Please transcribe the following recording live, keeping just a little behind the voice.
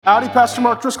Howdy, Pastor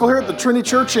Mark Driscoll here at the Trinity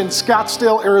Church in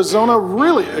Scottsdale, Arizona.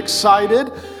 Really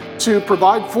excited to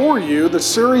provide for you the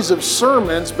series of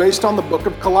sermons based on the book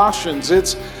of Colossians.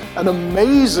 It's an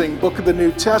amazing book of the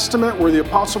New Testament where the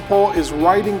Apostle Paul is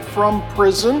writing from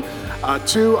prison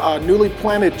to a newly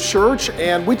planted church.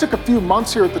 And we took a few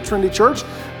months here at the Trinity Church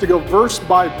to go verse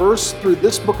by verse through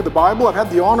this book of the Bible. I've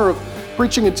had the honor of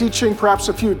preaching and teaching perhaps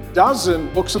a few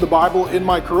dozen books of the Bible in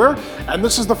my career, and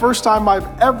this is the first time I've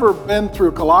ever been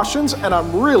through Colossians, and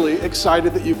I'm really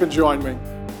excited that you can join me.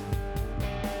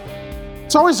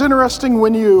 It's always interesting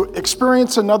when you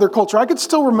experience another culture. I could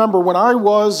still remember when I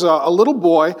was a little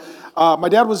boy, my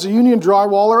dad was a union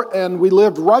drywaller, and we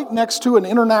lived right next to an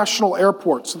international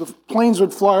airport, so the planes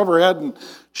would fly overhead and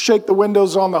shake the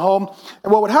windows on the home.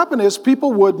 And what would happen is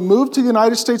people would move to the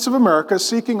United States of America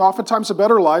seeking oftentimes a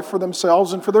better life for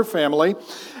themselves and for their family.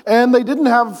 And they didn't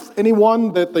have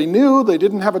anyone that they knew. They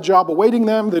didn't have a job awaiting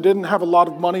them. They didn't have a lot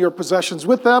of money or possessions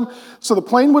with them. So the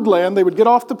plane would land. They would get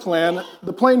off the plane,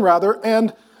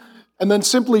 and then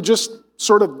simply just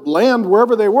sort of land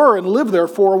wherever they were and live there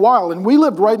for a while. And we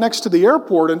lived right next to the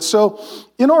airport. And so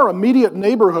in our immediate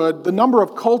neighborhood, the number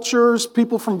of cultures,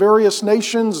 people from various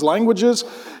nations, languages,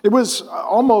 it was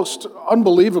almost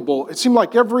unbelievable. It seemed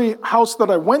like every house that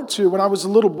I went to when I was a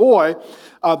little boy,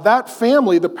 that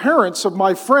family, the parents of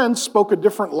my friends, spoke a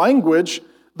different language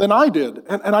than I did.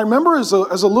 And I remember as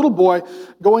a little boy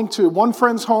going to one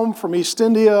friend's home from East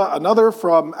India, another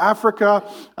from Africa,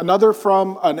 another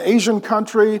from an Asian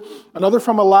country, another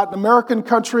from a Latin American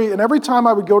country. And every time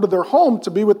I would go to their home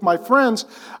to be with my friends,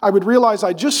 I would realize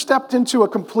I just stepped into a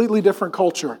completely different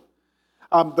culture.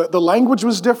 The language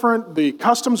was different, the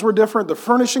customs were different, the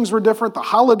furnishings were different, the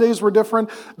holidays were different,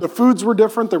 the foods were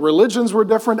different, the religions were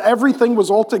different. Everything was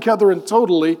altogether and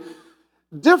totally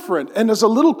different. And as a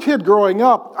little kid growing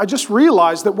up, I just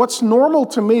realized that what's normal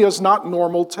to me is not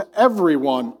normal to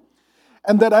everyone.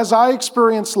 And that as I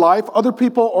experience life, other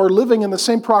people are living in the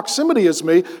same proximity as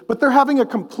me, but they're having a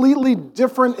completely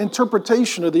different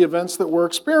interpretation of the events that we're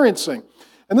experiencing.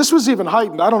 And this was even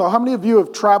heightened. I don't know, how many of you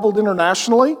have traveled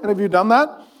internationally? And have you done that?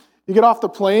 You get off the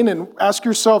plane and ask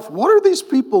yourself, what are these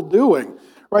people doing?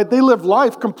 Right? They live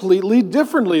life completely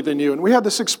differently than you. And we had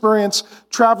this experience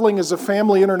traveling as a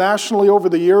family internationally over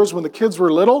the years when the kids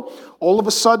were little. All of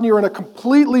a sudden, you're in a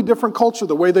completely different culture.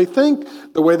 The way they think,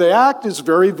 the way they act is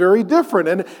very, very different.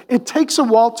 And it takes a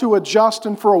while to adjust.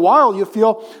 And for a while, you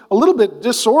feel a little bit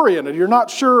disoriented. You're not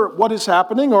sure what is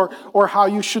happening or how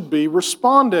you should be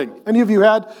responding. Any of you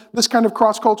had this kind of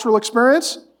cross-cultural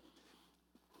experience?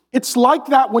 It's like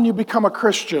that when you become a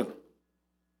Christian.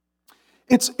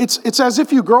 It's as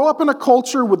if you grow up in a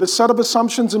culture with a set of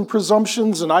assumptions and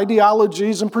presumptions and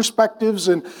ideologies and perspectives,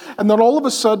 and then all of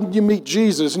a sudden you meet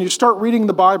Jesus and you start reading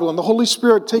the Bible and the Holy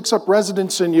Spirit takes up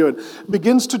residence in you and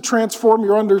begins to transform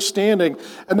your understanding.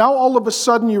 And now all of a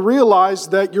sudden you realize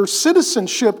that your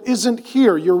citizenship isn't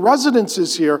here. Your residence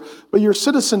is here, but your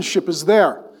citizenship is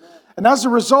there. And as a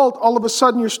result, all of a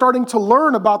sudden, you're starting to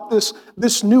learn about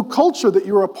this new culture that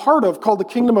you're a part of called the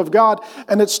Kingdom of God,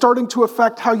 and it's starting to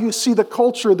affect how you see the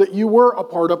culture that you were a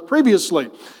part of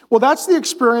previously. Well, that's the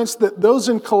experience that those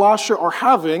in Colossia are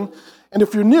having. And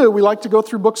if you're new, we like to go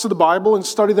through books of the Bible and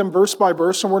study them verse by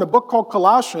verse, and we're in a book called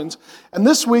Colossians. And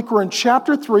this week, we're in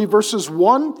chapter 3, verses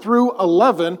 1 through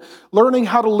 11, learning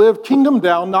how to live kingdom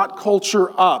down, not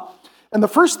culture up. And the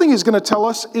first thing he's going to tell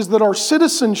us is that our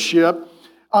citizenship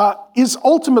is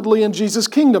ultimately in Jesus'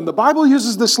 kingdom. The Bible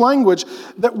uses this language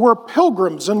that we're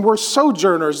pilgrims and we're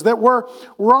sojourners, that we're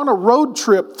on a road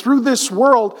trip through this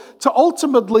world to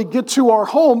ultimately get to our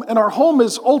home, and our home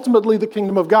is ultimately the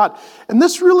kingdom of God. And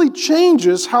this really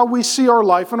changes how we see our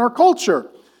life and our culture.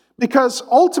 Because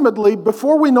ultimately,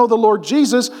 before we know the Lord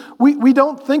Jesus, we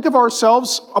don't think of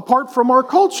ourselves apart from our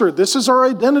culture. This is our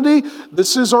identity.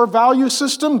 This is our value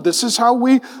system. This is how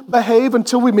we behave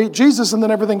until we meet Jesus, and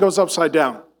then everything goes upside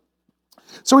down.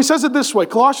 So he says it this way,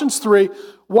 Colossians 3,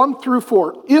 1 through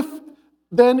 4. If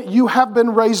then you have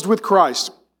been raised with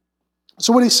Christ.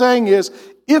 So what he's saying is,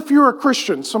 if you're a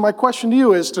Christian, so my question to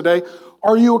you is today,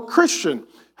 are you a Christian?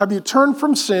 Have you turned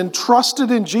from sin, trusted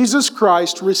in Jesus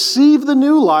Christ, received the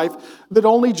new life that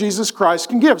only Jesus Christ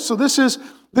can give? So this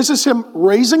is him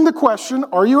raising the question,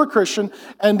 are you a Christian?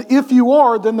 And if you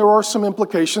are, then there are some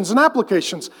implications and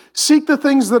applications. Seek the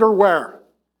things that are where?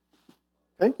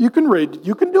 Okay, you can read,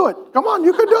 you can do it. Come on,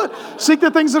 you can do it. Seek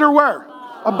the things that are where?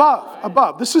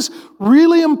 Above. This is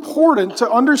really important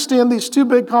to understand these two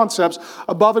big concepts,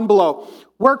 above and below.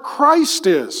 Where Christ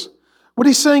is. What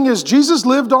he's saying is Jesus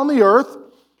lived on the earth,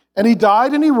 and he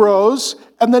died and he rose,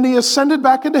 and then he ascended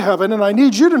back into heaven. And I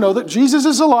need you to know that Jesus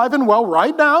is alive and well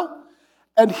right now.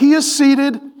 and he is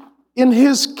seated in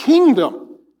his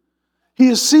kingdom. He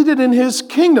is seated in his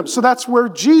kingdom. So that's where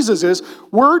Jesus is.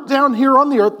 We're down here on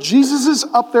the earth. Jesus is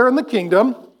up there in the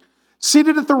kingdom,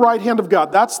 seated at the right hand of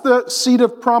God. That's the seat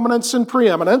of prominence and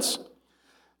preeminence.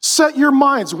 Set your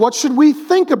minds. What should we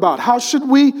think about? How should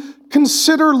we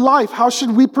consider life? How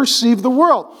should we perceive the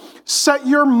world? Set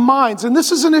your minds. And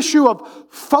this is an issue of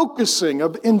focusing,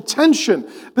 of intention.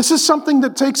 This is something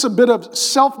that takes a bit of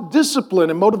self-discipline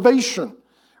and motivation.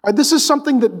 Right? This is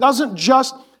something that doesn't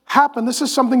just happen. This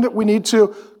is something that we need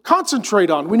to concentrate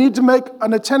on. We need to make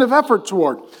an attentive effort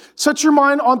toward. Set your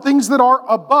mind on things that are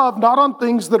above, not on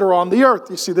things that are on the earth.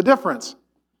 You see the difference?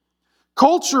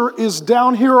 Culture is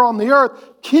down here on the earth.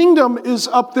 Kingdom is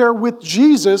up there with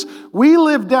Jesus. We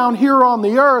live down here on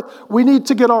the earth. We need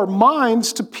to get our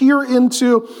minds to peer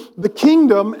into the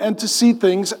kingdom and to see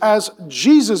things as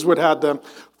Jesus would have them.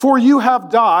 For you have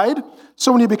died.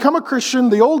 So when you become a Christian,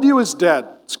 the old you is dead.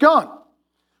 It's gone.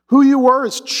 Who you were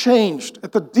is changed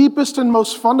at the deepest and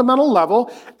most fundamental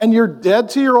level, and you're dead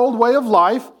to your old way of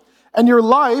life. And your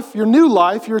life, your new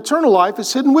life, your eternal life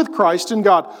is hidden with Christ in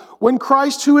God. When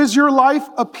Christ, who is your life,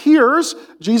 appears,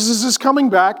 Jesus is coming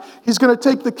back. He's going to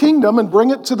take the kingdom and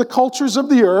bring it to the cultures of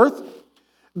the earth.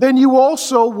 Then you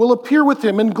also will appear with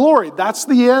him in glory. That's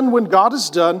the end when God is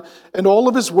done and all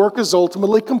of his work is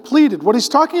ultimately completed. What he's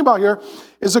talking about here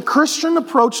is a Christian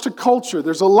approach to culture.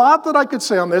 There's a lot that I could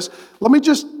say on this. Let me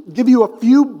just give you a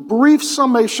few brief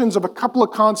summations of a couple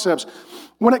of concepts.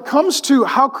 When it comes to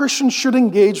how Christians should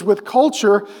engage with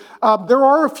culture, there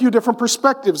are a few different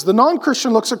perspectives. The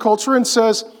non-Christian looks at culture and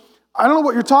says, I don't know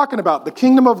what you're talking about. The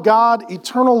kingdom of God,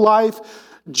 eternal life,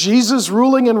 Jesus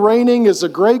ruling and reigning as a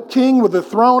great king with a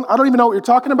throne. I don't even know what you're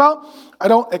talking about. I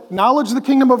don't acknowledge the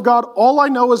kingdom of God. All I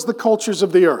know is the cultures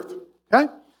of the earth.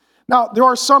 Okay? Now, there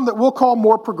are some that we'll call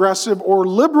more progressive or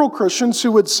liberal Christians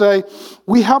who would say,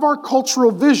 we have our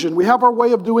cultural vision. We have our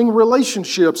way of doing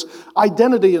relationships,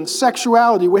 identity, and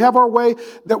sexuality. We have our way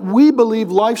that we believe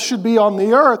life should be on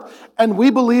the earth, and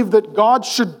we believe that God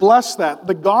should bless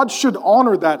that God should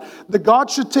honor that God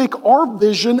should take our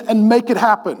vision and make it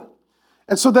happen.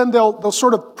 And so then they'll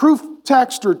sort of proof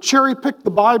text or cherry pick the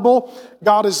Bible.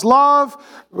 God is love.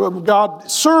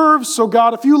 God serves. So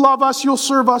God, if you love us, you'll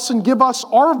serve us and give us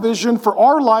our vision for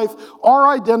our life, our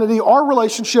identity, our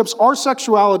relationships, our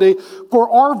sexuality,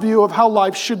 for our view of how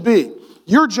life should be.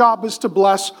 Your job is to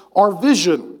bless our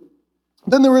vision.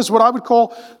 Then there is what I would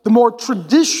call the more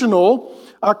traditional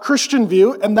Christian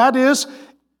view, and that is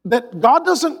that God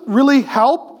doesn't really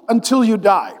help until you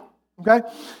die. Okay?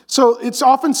 So it's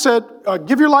often said,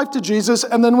 give your life to Jesus,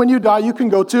 and then when you die, you can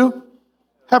go to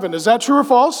heaven. Is that true or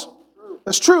false?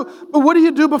 That's true. But what do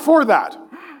you do before that?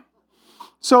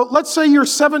 So let's say you're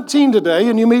 17 today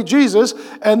and you meet Jesus,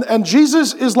 and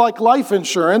Jesus is like life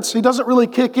insurance. He doesn't really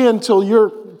kick in till you're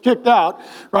kicked out,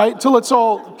 right? Till it's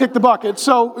all kick the bucket.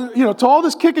 So, till all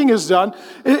this kicking is done,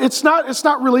 it's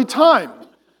not really time.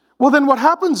 Well, then what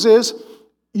happens is,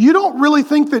 you don't really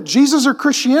think that Jesus or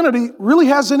Christianity really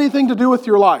has anything to do with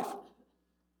your life.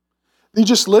 You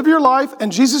just live your life,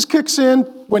 and Jesus kicks in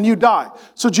when you die.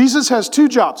 So Jesus has two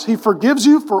jobs. He forgives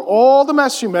you for all the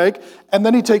mess you make, and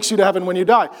then he takes you to heaven when you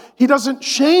die. He doesn't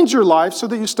change your life so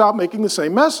that you stop making the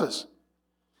same messes.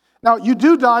 Now, you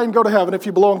do die and go to heaven if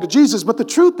you belong to Jesus, but the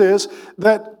truth is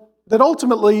that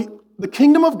ultimately the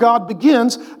kingdom of God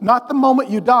begins not the moment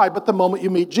you die, but the moment you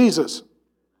meet Jesus.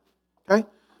 Okay?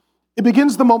 It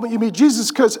begins the moment you meet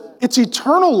Jesus because it's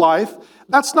eternal life.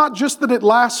 That's not just that it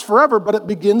lasts forever, but it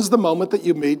begins the moment that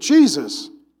you meet Jesus.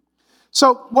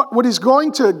 So what he's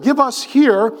going to give us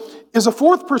here is a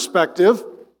fourth perspective,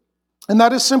 and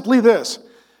that is simply this.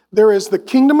 There is the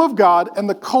kingdom of God and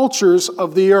the cultures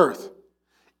of the earth.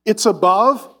 It's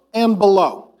above and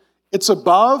below. It's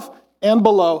above and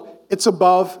below. It's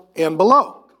above and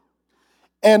below.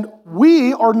 And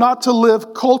we are not to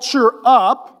live culture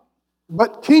up,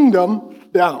 but kingdom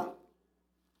down.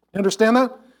 You understand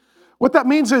that? What that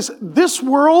means is this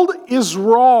world is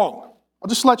wrong. I'll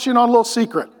just let you in on a little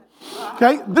secret.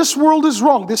 Okay? This world is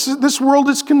wrong. This world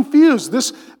is confused.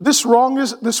 This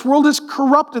world is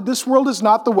corrupted. This world is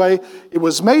not the way it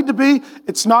was made to be.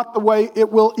 It's not the way it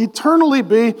will eternally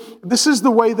be. This is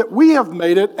the way that we have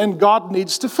made it, and God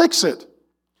needs to fix it.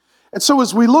 And so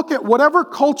as we look at whatever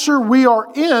culture we are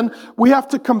in, we have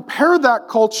to compare that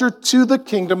culture to the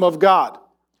kingdom of God.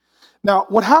 Now,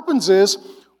 what happens is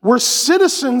we're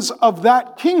citizens of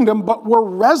that kingdom, but we're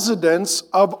residents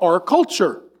of our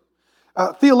culture.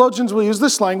 Theologians will use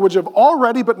this language of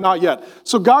already but not yet.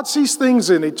 So God sees things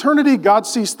in eternity. God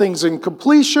sees things in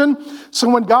completion. So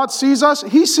when God sees us,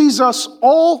 he sees us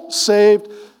all saved,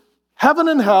 Heaven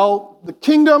and hell, the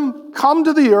kingdom come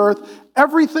to the earth,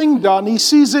 everything done. He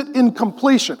sees it in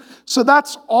completion. So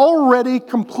that's already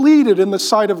completed in the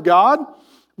sight of God,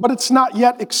 but it's not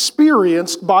yet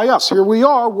experienced by us. Here we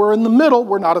are, we're in the middle,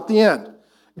 we're not at the end.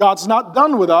 God's not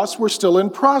done with us, we're still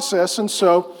in process, and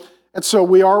so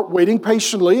we are waiting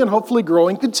patiently and hopefully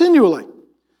growing continually.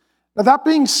 Now that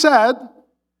being said,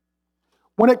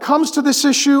 when it comes to this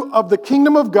issue of the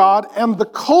kingdom of God and the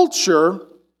culture,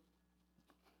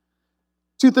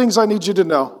 two things I need you to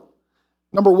know.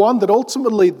 Number one, that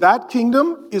ultimately that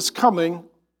kingdom is coming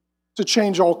to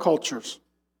change all cultures.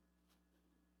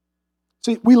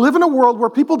 See, we live in a world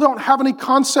where people don't have any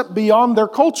concept beyond their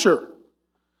culture.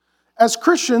 As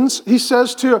Christians, he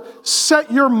says to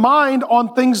set your mind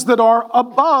on things that are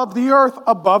above the earth,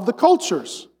 above the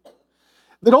cultures.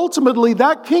 That ultimately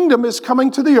that kingdom is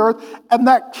coming to the earth, and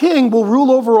that king will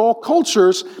rule over all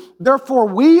cultures. Therefore,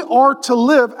 we are to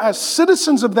live as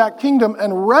citizens of that kingdom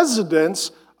and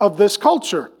residents of this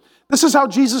culture. This is how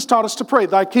Jesus taught us to pray.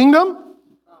 Thy kingdom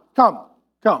come,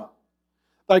 come.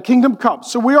 Thy kingdom come.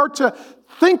 So we are to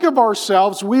think of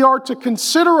ourselves, we are to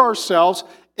consider ourselves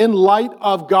in light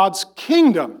of God's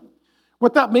kingdom.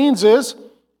 What that means is,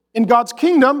 in God's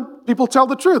kingdom, people tell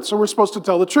the truth, so we're supposed to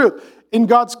tell the truth. In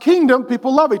God's kingdom,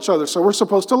 people love each other, so we're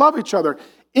supposed to love each other.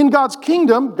 In God's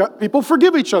kingdom, people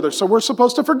forgive each other, so we're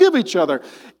supposed to forgive each other.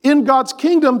 In God's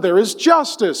kingdom, there is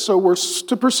justice, so we're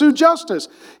to pursue justice.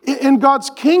 In God's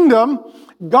kingdom,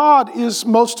 God is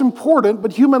most important,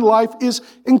 but human life is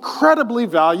incredibly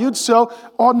valued. So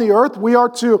on the earth, we are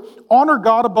to honor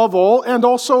God above all and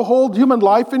also hold human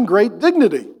life in great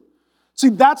dignity. See,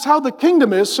 that's how the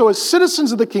kingdom is. So as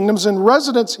citizens of the kingdoms and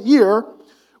residents here,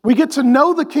 we get to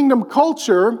know the kingdom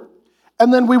culture,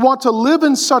 and then we want to live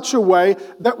in such a way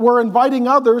that we're inviting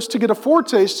others to get a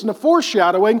foretaste and a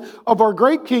foreshadowing of our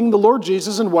great King, the Lord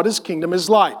Jesus, and what his kingdom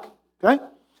is like. Okay?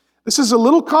 This is a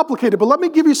little complicated, but let me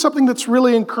give you something that's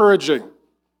really encouraging.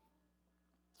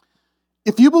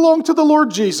 If you belong to the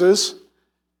Lord Jesus,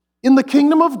 in the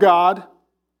kingdom of God,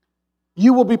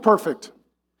 you will be perfect.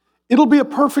 It'll be a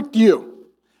perfect you.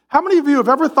 How many of you have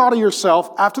ever thought of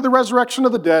yourself after the resurrection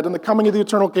of the dead and the coming of the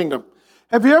eternal kingdom?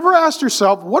 Have you ever asked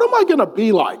yourself, what am I going to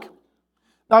be like?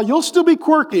 Now, you'll still be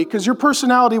quirky because your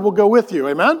personality will go with you,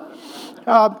 amen?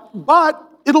 But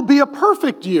it'll be a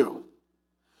perfect you.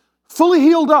 Fully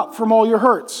healed up from all your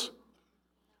hurts.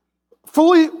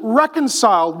 Fully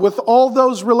reconciled with all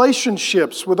those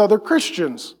relationships with other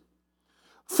Christians.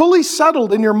 Fully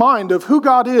settled in your mind of who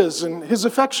God is and his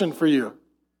affection for you.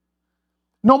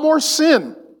 No more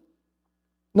sin.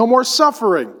 No more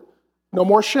suffering. No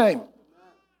more shame.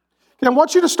 Okay, I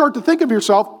want you to start to think of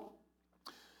yourself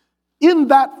in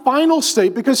that final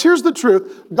state, because here's the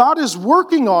truth. God is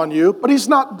working on you, but he's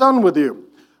not done with you.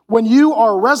 When you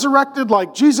are resurrected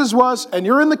like Jesus was and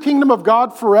you're in the kingdom of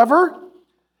God forever,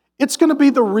 it's going to be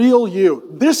the real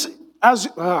you.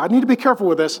 I need to be careful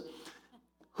with this.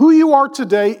 Who you are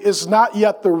today is not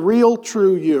yet the real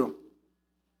true you.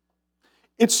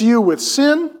 It's you with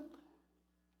sin.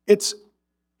 It's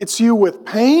you with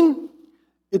pain.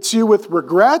 It's you with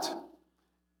regret.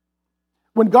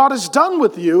 When God is done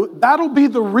with you, that'll be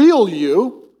the real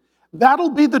you.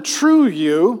 That'll be the true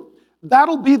you.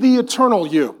 That'll be the eternal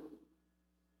you.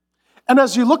 And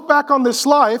as you look back on this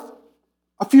life,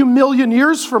 a few million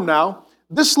years from now,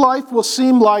 this life will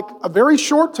seem like a very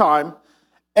short time,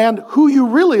 and who you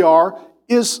really are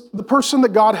is the person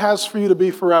that God has for you to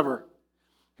be forever.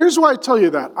 Here's why I tell you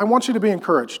that. I want you to be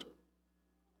encouraged.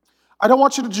 I don't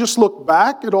want you to just look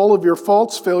back at all of your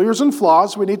faults, failures, and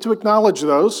flaws. We need to acknowledge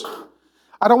those.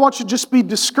 I don't want you to just be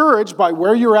discouraged by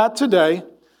where you're at today.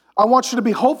 I want you to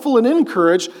be hopeful and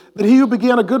encouraged that he who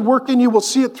began a good work in you will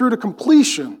see it through to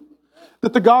completion.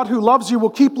 That the God who loves you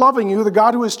will keep loving you, the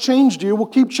God who has changed you will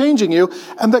keep changing you,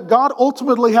 and that God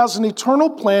ultimately has an eternal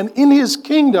plan in his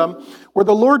kingdom where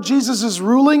the Lord Jesus is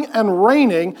ruling and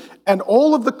reigning, and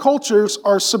all of the cultures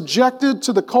are subjected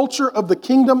to the culture of the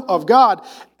kingdom of God,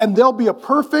 and there'll be a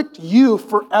perfect you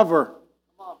forever.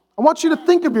 I want you to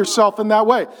think of yourself in that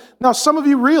way. Now, some of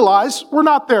you realize we're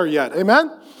not there yet,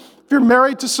 amen? If you're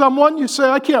married to someone, you say,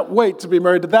 I can't wait to be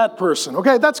married to that person.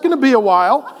 Okay, that's going to be a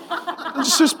while.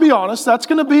 Let's just be honest, that's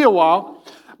going to be a while.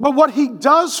 But what he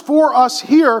does for us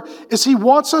here is he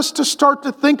wants us to start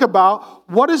to think about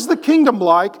what is the kingdom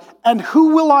like and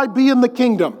who will I be in the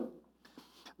kingdom.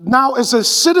 Now, as a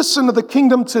citizen of the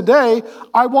kingdom today,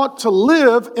 I want to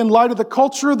live in light of the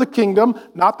culture of the kingdom,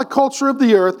 not the culture of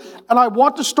the earth, and I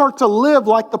want to start to live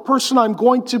like the person I'm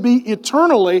going to be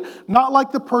eternally, not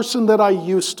like the person that I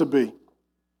used to be.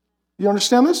 You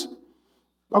understand this?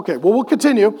 Okay, well, we'll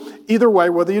continue either way,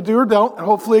 whether you do or don't, and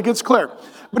hopefully it gets clear.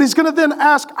 But he's going to then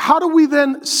ask, how do we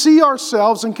then see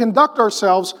ourselves and conduct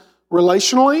ourselves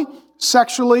relationally,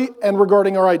 sexually, and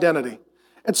regarding our identity?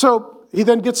 And so he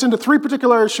then gets into three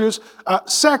particular issues.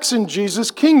 Sex in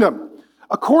Jesus' kingdom.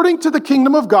 According to the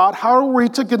kingdom of God, how are we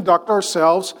to conduct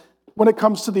ourselves when it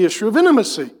comes to the issue of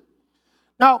intimacy?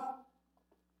 Now,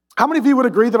 how many of you would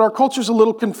agree that our culture is a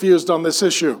little confused on this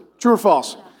issue? True or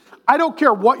false? I don't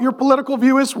care what your political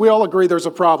view is, we all agree there's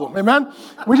a problem. Amen?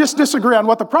 We just disagree on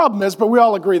what the problem is, but we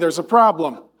all agree there's a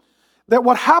problem. That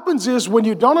what happens is when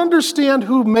you don't understand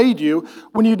who made you,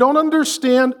 when you don't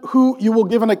understand who you will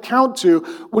give an account to,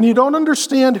 when you don't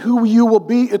understand who you will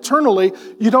be eternally,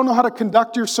 you don't know how to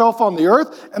conduct yourself on the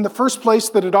earth. And the first place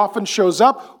that it often shows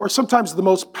up, or sometimes the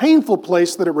most painful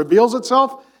place that it reveals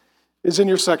itself, is in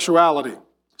your sexuality.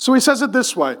 So he says it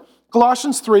this way,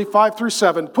 Colossians 3, 5 through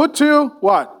 7, put to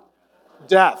what?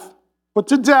 Death. Put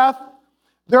to death,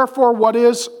 therefore, what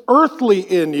is earthly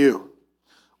in you.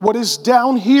 What is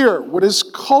down here, what is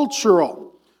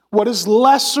cultural, what is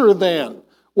lesser than,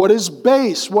 what is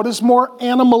base, what is more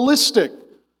animalistic.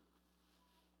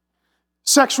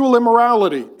 Sexual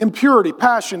immorality, impurity,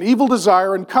 passion, evil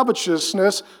desire, and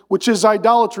covetousness, which is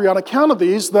idolatry. On account of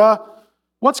these,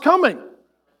 what's coming?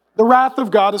 The wrath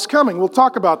of God is coming. We'll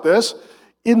talk about this.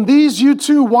 In these you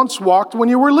too once walked when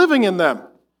you were living in them.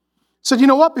 Said, you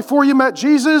know what, before you met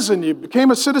Jesus and you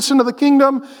became a citizen of the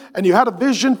kingdom and you had a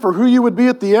vision for who you would be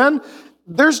at the end,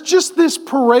 there's just this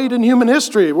parade in human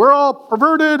history. We're all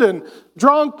perverted and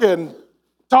drunk and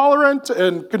tolerant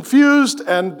and confused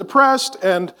and depressed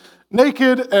and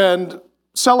naked and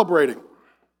celebrating.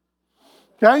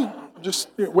 Okay?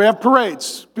 We have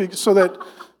parades so that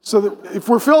if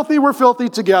we're filthy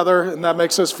together, and that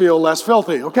makes us feel less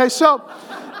filthy. Okay, so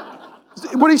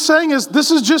what he's saying is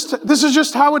this is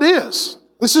just how it is.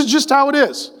 This is just how it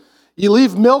is. You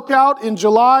leave milk out in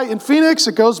July in Phoenix,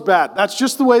 it goes bad. That's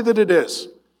just the way that it is.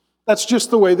 That's just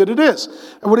the way that it is.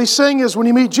 And what he's saying is when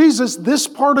you meet Jesus, this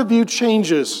part of you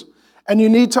changes. And you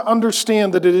need to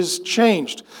understand that it is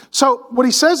changed. So what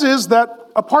he says is that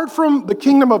apart from the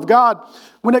kingdom of God,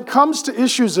 when it comes to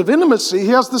issues of intimacy, he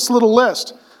has this little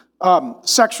list.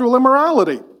 Sexual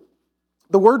immorality.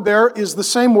 The word there is the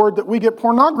same word that we get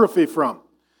pornography from.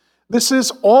 This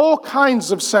is all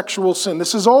kinds of sexual sin.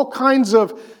 This is all kinds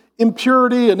of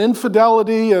impurity and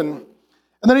infidelity. And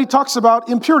then he talks about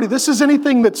impurity. This is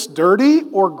anything that's dirty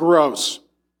or gross.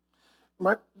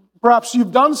 Right? Perhaps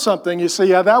you've done something. You say,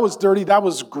 yeah, that was dirty. That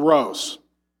was gross.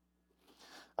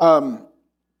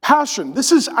 Passion.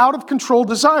 This is out of control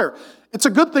desire. It's a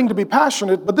good thing to be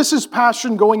passionate, but this is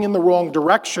passion going in the wrong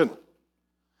direction.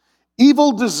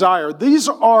 Evil desire. These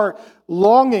are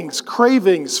longings,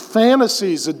 cravings,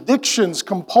 fantasies, addictions,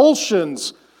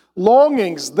 compulsions,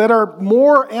 longings that are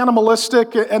more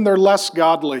animalistic and they're less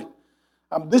godly.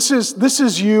 This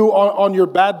is you on your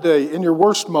bad day, in your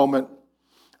worst moment.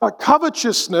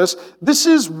 Covetousness. This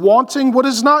is wanting what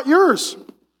is not yours.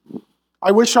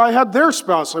 I wish I had their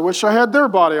spouse. I wish I had their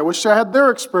body. I wish I had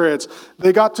their experience.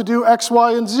 They got to do X,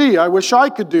 Y, and Z. I wish I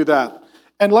could do that.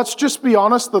 And let's just be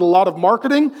honest that a lot of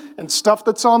marketing and stuff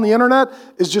that's on the internet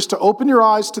is just to open your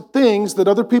eyes to things that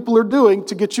other people are doing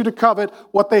to get you to covet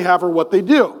what they have or what they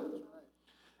do.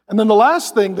 And then the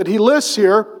last thing that he lists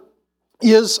here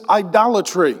is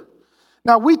idolatry.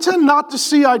 Now, we tend not to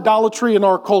see idolatry in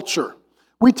our culture.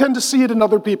 We tend to see it in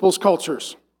other people's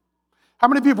cultures. How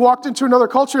many of you have walked into another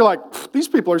culture, you're like, these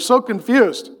people are so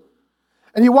confused.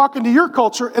 And you walk into your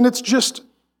culture and it's just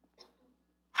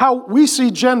how we see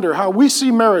gender, how we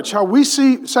see marriage, how we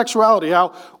see sexuality,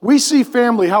 how we see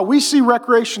family, how we see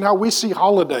recreation, how we see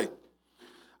holiday.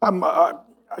 I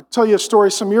tell you a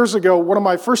story some years ago. One of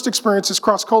my first experiences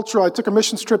cross-cultural, I took a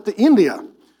missions trip to India.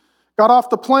 Got off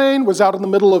the plane, was out in the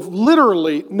middle of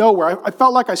literally nowhere. I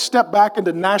felt like I stepped back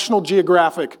into National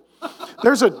Geographic.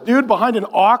 There's a dude behind an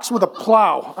ox with a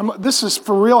plow. This is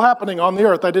for real happening on the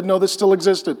earth. I didn't know this still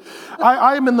existed.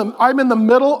 I'm in the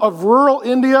middle of rural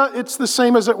India. It's the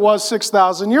same as it was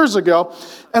 6,000 years ago.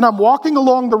 And I'm walking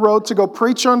along the road to go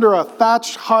preach under a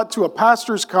thatched hut to a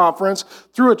pastor's conference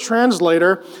through a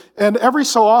translator. And every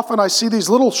so often I see these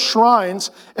little shrines,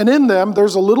 and in them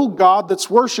there's a little god that's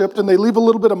worshipped, and they leave a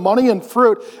little bit of money and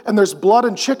fruit, and there's blood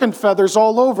and chicken feathers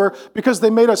all over because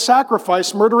they made a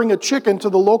sacrifice murdering a chicken to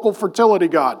the local fertility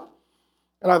god.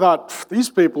 And I thought, these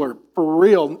people are for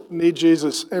real, need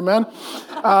Jesus. Amen?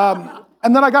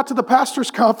 And then I got to the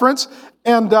pastor's conference,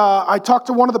 and I talked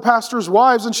to one of the pastor's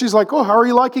wives, and she's like, oh, how are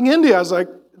you liking India? I was like,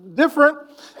 different.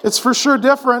 It's for sure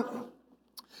different.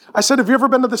 I said, have you ever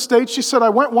been to the States? She said, I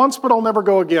went once, but I'll never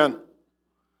go again.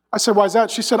 I said, why is that?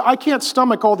 She said, I can't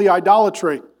stomach all the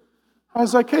idolatry. I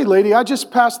was like, hey, lady, I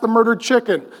just passed the murdered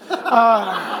chicken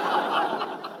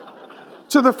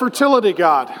to the fertility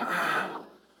god,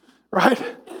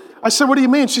 right? I said, what do you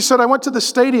mean? She said, I went to the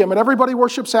stadium and everybody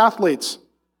worships athletes.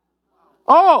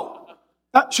 Oh,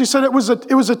 she said it was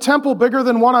a temple bigger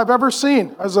than one I've ever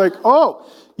seen. I was like, oh,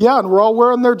 yeah, and we're all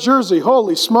wearing their jersey.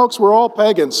 Holy smokes, we're all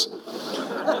pagans.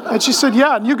 And she said,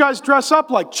 yeah, and you guys dress up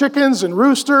like chickens and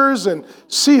roosters and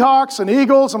Seahawks and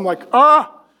Eagles. I'm like, oh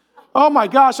my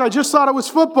gosh, I just thought it was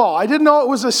football. I didn't know it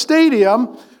was a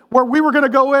stadium where we were going to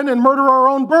go in and murder our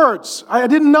own birds. I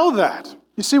didn't know that.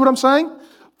 You see what I'm saying?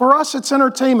 For us, it's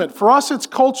entertainment. For us, it's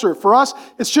culture. For us,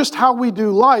 it's just how we do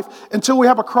life until we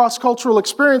have a cross-cultural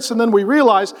experience, and then we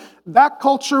realize that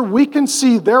culture, we can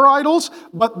see their idols,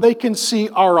 but they can see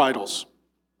our idols.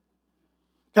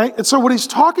 Okay? And so what he's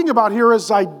talking about here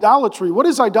is idolatry. What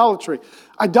is idolatry?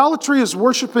 Idolatry is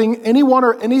worshiping anyone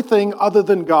or anything other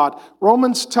than God.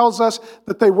 Romans tells us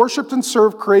that they worshiped and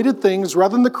served created things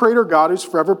rather than the Creator God who's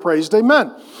forever praised.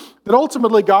 Amen. That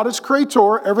ultimately God is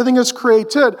creator, everything is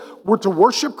created. We're to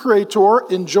worship creator,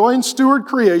 enjoy and steward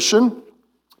creation.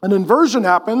 An inversion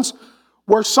happens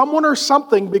where someone or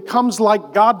something becomes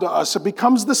like God to us. It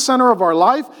becomes the center of our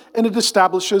life and it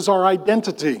establishes our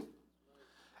identity.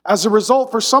 As a result,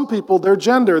 for some people, their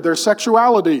gender, their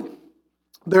sexuality,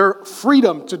 their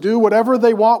freedom to do whatever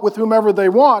they want with whomever they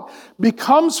want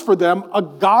becomes for them a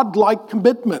godlike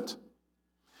commitment.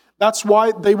 That's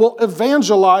why they will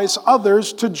evangelize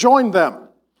others to join them.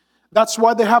 That's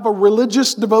why they have a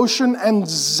religious devotion and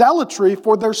zealotry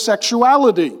for their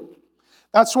sexuality.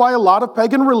 That's why a lot of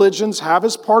pagan religions have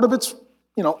as part of its,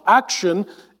 action,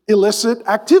 illicit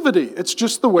activity. It's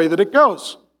just the way that it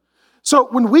goes. So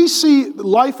when we see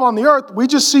life on the earth, we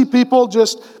just see people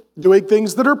just doing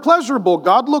things that are pleasurable.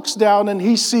 God looks down and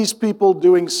he sees people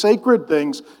doing sacred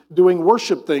things, doing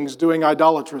worship things, doing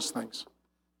idolatrous things.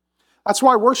 That's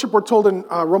why worship, we're told in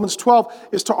Romans 12,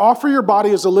 is to offer your body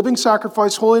as a living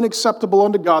sacrifice, holy and acceptable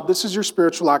unto God. This is your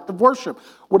spiritual act of worship.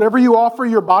 Whatever you offer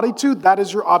your body to, that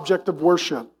is your object of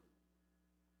worship.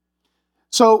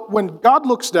 So when God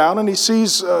looks down and he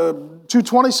sees two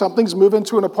 20-somethings move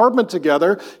into an apartment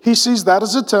together, he sees that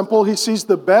as a temple, he sees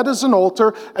the bed as an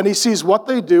altar, and he sees what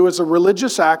they do as a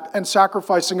religious act and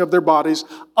sacrificing of their bodies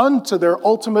unto their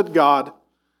ultimate God,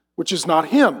 which is not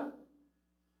him.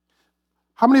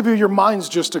 How many of you, your minds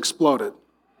just exploded?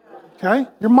 Okay?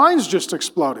 Your minds just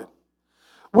exploded.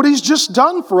 What he's just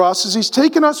done for us is he's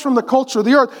taken us from the culture of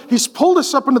the earth. He's pulled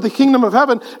us up into the kingdom of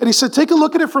heaven, and he said, take a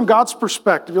look at it from God's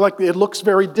perspective. You're like, it looks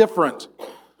very different.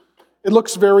 It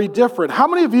looks very different. How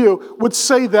many of you would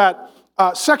say that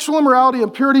sexual immorality,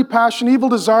 impurity, passion, evil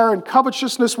desire, and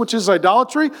covetousness, which is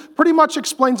idolatry, pretty much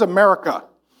explains America?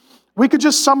 We could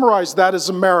just summarize that as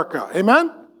America.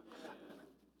 Amen?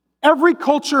 Every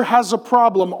culture has a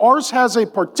problem. Ours has a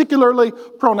particularly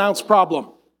pronounced problem.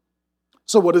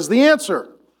 So what is the answer?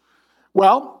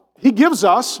 Well, he gives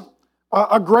us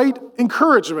a great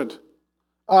encouragement.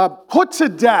 Put to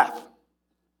death.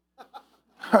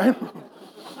 Right?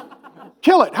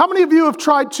 Kill it. How many of you have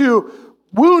tried to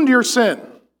wound your sin?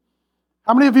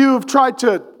 How many of you have tried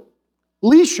to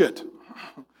leash it?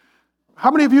 How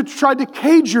many of you have tried to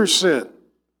cage your sin?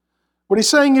 What he's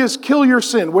saying is kill your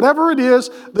sin. Whatever it is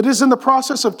that is in the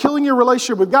process of killing your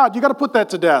relationship with God, you got to put that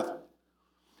to death.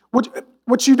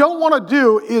 What you don't want to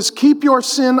do is keep your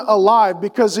sin alive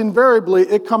because invariably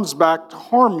it comes back to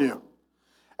harm you.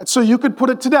 And so you could put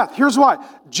it to death. Here's why.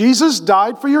 Jesus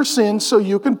died for your sins so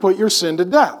you can put your sin to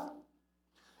death.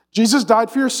 Jesus died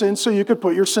for your sins so you could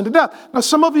put your sin to death. Now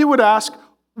some of you would ask,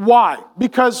 why?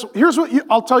 Because here's what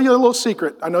I'll tell you a little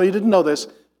secret. I know you didn't know this.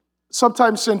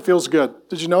 Sometimes sin feels good.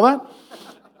 Did you know that?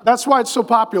 That's why it's so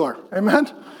popular. Amen?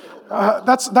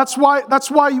 That's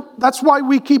why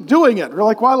we keep doing it. We're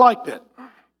like, well, I liked it.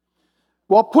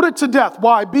 Well, put it to death.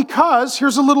 Why? Because,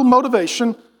 here's a little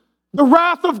motivation, the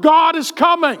wrath of God is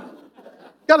coming.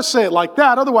 You got to say it like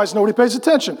that, otherwise nobody pays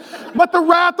attention. But the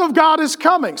wrath of God is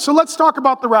coming. So let's talk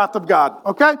about the wrath of God,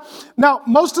 okay? Now,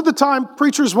 most of the time,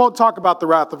 preachers won't talk about the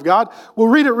wrath of God. We'll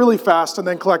read it really fast and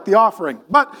then collect the offering.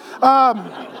 But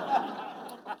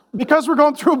because we're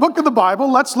going through a book of the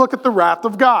Bible, let's look at the wrath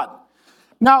of God.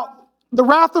 Now, the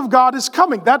wrath of God is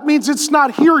coming. That means it's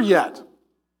not here yet,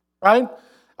 right?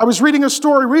 I was reading a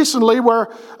story recently where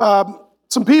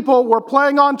some people were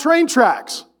playing on train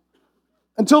tracks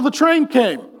until the train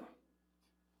came.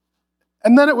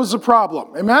 And then it was a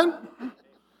problem. Amen?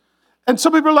 And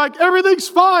some people are like, everything's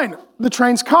fine. The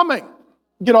train's coming.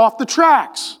 Get off the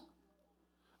tracks.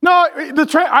 No, the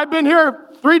train, I've been here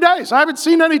 3 days. I haven't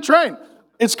seen any train.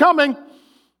 It's coming.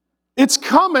 It's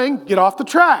coming, get off the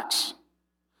tracks.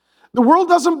 The world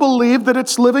doesn't believe that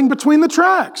it's living between the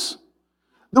tracks.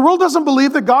 The world doesn't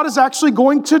believe that God is actually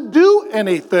going to do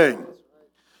anything.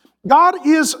 God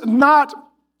is not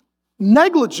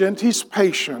negligent, He's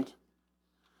patient.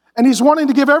 And He's wanting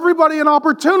to give everybody an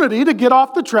opportunity to get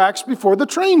off the tracks before the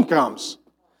train comes.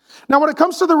 Now, when it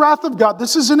comes to the wrath of God,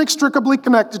 this is inextricably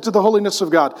connected to the holiness of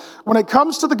God. When it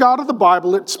comes to the God of the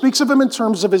Bible, it speaks of Him in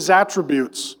terms of His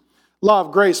attributes.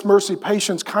 Love, grace, mercy,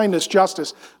 patience, kindness,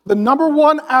 justice. The number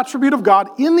one attribute of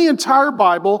God in the entire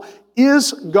Bible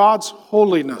is God's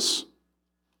holiness.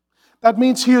 That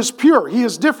means He is pure, He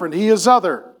is different, He is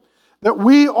other. That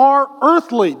we are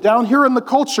earthly down here in the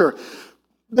culture,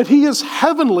 that He is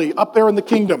heavenly up there in the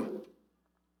kingdom.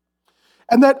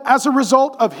 And that as a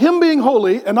result of Him being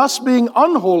holy and us being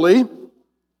unholy,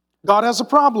 God has a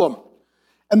problem.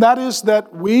 And that is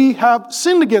that we have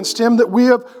sinned against Him, that we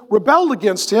have rebelled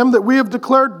against Him, that we have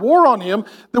declared war on Him,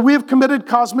 that we have committed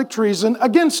cosmic treason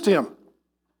against Him.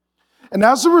 And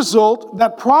as a result,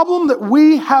 that problem that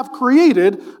we have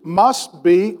created must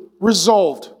be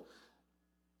resolved.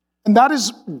 And that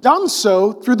is done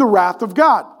so through the wrath of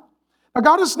God. Now,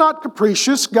 God is not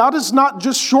capricious. God is not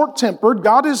just short-tempered.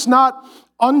 God is not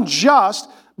unjust,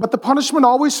 but the punishment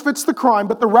always fits the crime.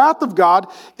 But the wrath of God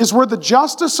is where the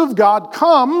justice of God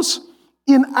comes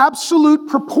in absolute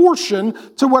proportion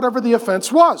to whatever the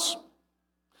offense was.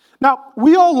 Now,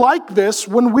 we all like this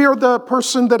when we are the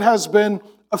person that has been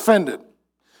offended.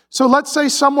 So let's say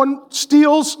someone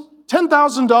steals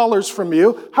 $10,000 from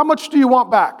you. How much do you want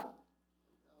back?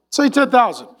 Say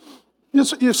 $10,000.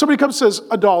 If somebody comes and says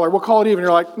 $1, we'll call it even.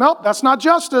 You're like, nope, that's not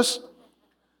justice.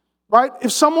 Right?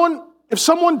 If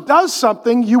someone does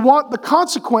something, you want the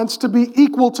consequence to be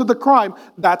equal to the crime.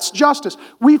 That's justice.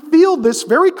 We feel this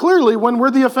very clearly when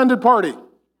we're the offended party.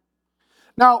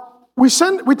 Now, we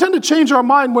tend to change our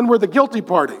mind when we're the guilty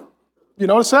party. You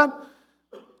notice that?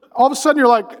 All of a sudden you're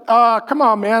like, come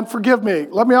on, man, forgive me.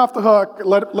 Let me off the hook.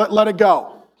 Let it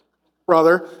go,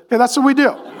 brother. Okay, that's what we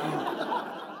do.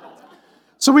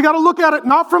 So we got to look at it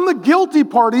not from the guilty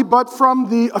party, but from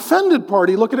the offended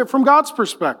party. Look at it from God's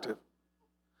perspective.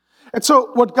 And so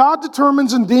what God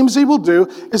determines and deems He will do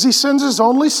is He sends His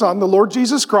only Son, the Lord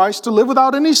Jesus Christ, to live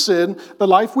without any sin, the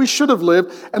life we should have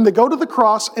lived, and to go to the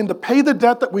cross and to pay the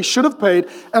debt that we should have paid.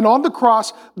 And on the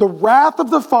cross, the wrath of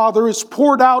the Father is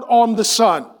poured out on the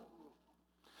Son.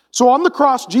 So on the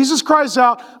cross, Jesus cries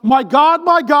out, my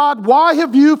God, why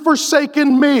have you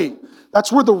forsaken me?" That's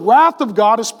where the wrath of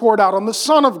God is poured out on the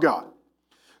Son of God.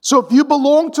 So if you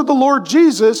belong to the Lord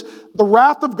Jesus, the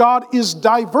wrath of God is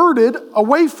diverted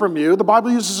away from you. The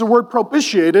Bible uses the word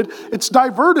propitiated. It's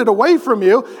diverted away from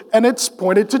you, and it's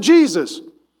pointed to Jesus.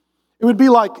 It would be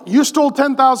like, you stole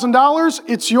 $10,000.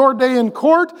 It's your day in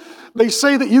court. They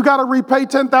say that you got to repay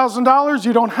 $10,000.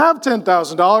 You don't have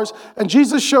 $10,000. And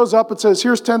Jesus shows up and says,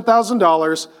 here's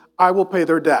 $10,000. I will pay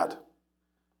their debt.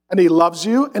 And He loves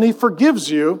you, and He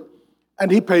forgives you, and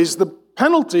He pays the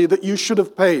penalty that you should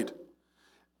have paid.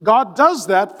 God does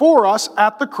that for us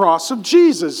at the cross of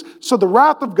Jesus. So the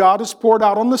wrath of God is poured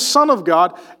out on the Son of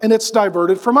God, and it's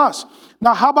diverted from us.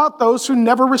 Now, how about those who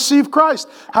never receive Christ?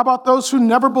 How about those who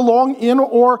never belong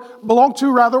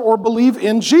to or believe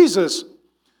in Jesus?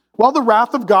 Well, the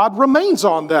wrath of God remains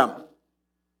on them.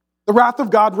 The wrath of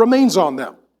God remains on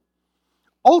them.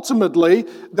 Ultimately,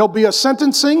 there'll be a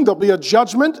sentencing, there'll be a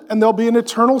judgment, and there'll be an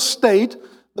eternal state.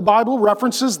 The Bible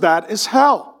references that as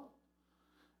hell.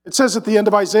 It says at the end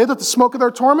of Isaiah that the smoke of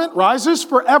their torment rises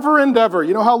forever and ever.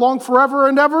 You know how long forever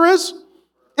and ever is?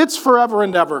 It's forever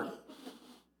and ever.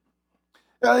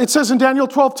 It says in Daniel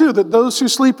 12:2 that those who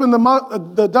sleep in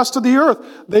the dust of the earth,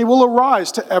 they will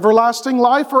arise to everlasting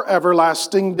life or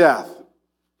everlasting death.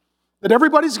 That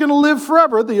everybody's going to live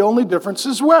forever. The only difference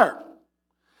is where.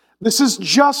 This is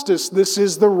justice. This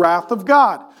is the wrath of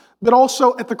God. But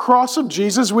also at the cross of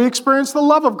Jesus, we experience the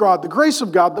love of God, the grace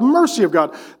of God, the mercy of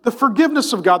God, the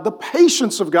forgiveness of God, the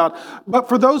patience of God. But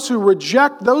for those who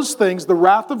reject those things, the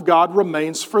wrath of God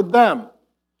remains for them.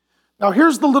 Now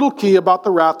here's the little key about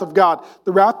the wrath of God.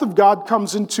 The wrath of God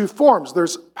comes in two forms.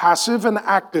 There's passive and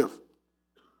active.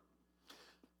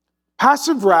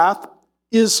 Passive wrath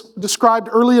is described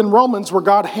early in Romans where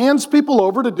God hands people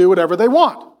over to do whatever they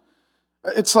want.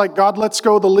 It's like God lets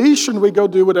go of the leash and we go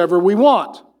do whatever we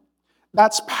want.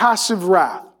 That's passive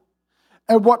wrath.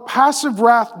 And what passive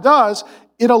wrath does,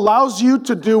 it allows you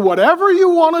to do whatever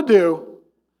you want to do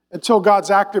until God's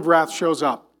active wrath shows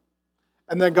up.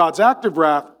 And then God's active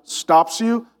wrath stops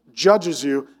you, judges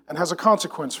you, and has a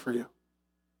consequence for you.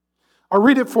 I'll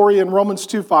read it for you in Romans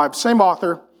 2:5. Same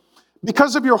author.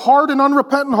 Because of your hard and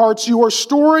unrepentant hearts, you are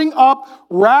storing up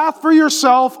wrath for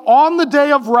yourself on the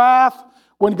day of wrath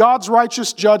when God's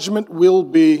righteous judgment will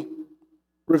be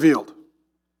revealed.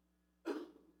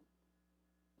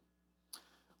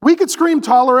 We could scream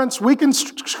tolerance, we can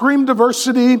scream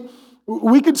diversity,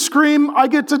 we could scream, I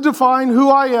get to define who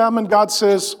I am, and God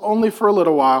says, only for a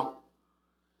little while.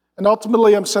 And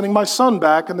ultimately, I'm sending my son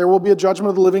back, and there will be a judgment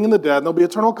of the living and the dead, and there'll be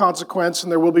eternal consequence,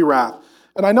 and there will be wrath.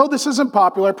 And I know this isn't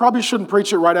popular. I probably shouldn't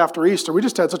preach it right after Easter. We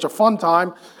just had such a fun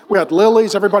time. We had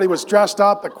lilies. Everybody was dressed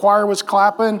up. The choir was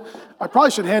clapping. I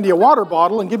probably should hand you a water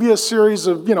bottle and give you a series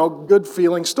of, good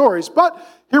feeling stories. But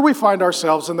here we find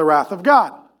ourselves in the wrath of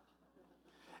God.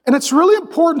 And it's really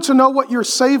important to know what you're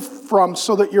saved from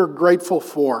so that you're grateful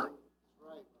for.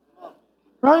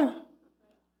 Right?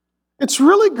 It's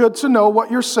really good to know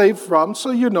what you're saved from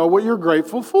so you know what you're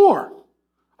grateful for.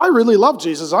 I really love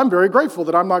Jesus. I'm very grateful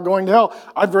that I'm not going to hell.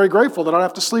 I'm very grateful that I don't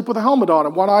have to sleep with a helmet on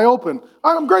and one eye open.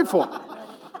 I'm grateful.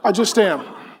 I just am.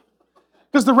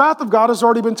 Because the wrath of God has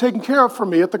already been taken care of for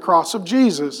me at the cross of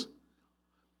Jesus.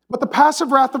 But the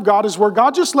passive wrath of God is where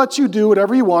God just lets you do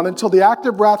whatever you want until the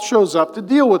active wrath shows up to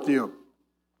deal with you.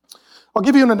 I'll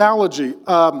give you an analogy.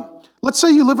 Let's say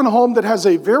you live in a home that has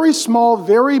a very small,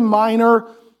 very minor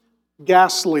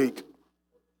gas leak.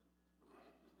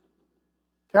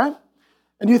 Okay?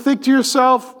 And you think to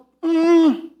yourself,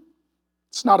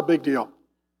 it's not a big deal.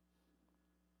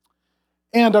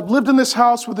 And I've lived in this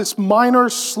house with this minor,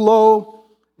 slow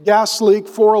gas leak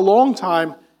for a long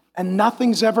time, and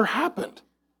nothing's ever happened.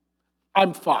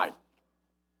 I'm fine.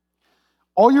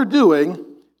 All you're doing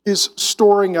is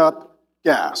storing up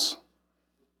gas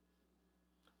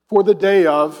for the day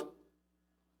of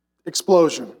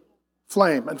explosion,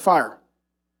 flame, and fire.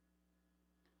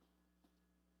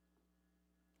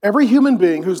 Every human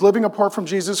being who's living apart from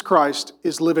Jesus Christ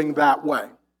is living that way.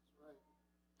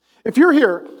 If you're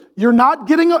here, you're not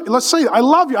getting, let's say, I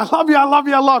love you, I love you, I love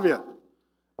you, I love you.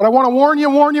 But I want to warn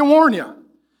you.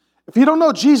 If you don't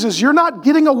know Jesus, you're not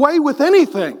getting away with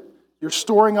anything. You're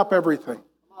storing up everything.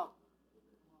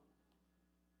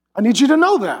 I need you to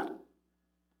know that.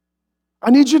 I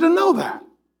need you to know that.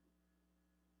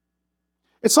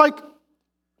 It's like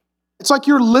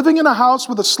you're living in a house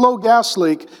with a slow gas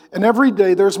leak, and every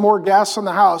day there's more gas in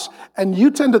the house, and you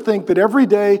tend to think that every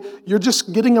day you're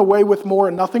just getting away with more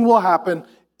and nothing will happen.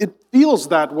 It feels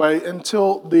that way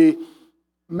until the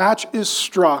match is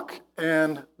struck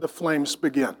and the flames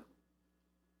begin.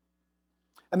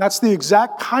 And that's the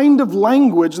exact kind of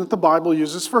language that the Bible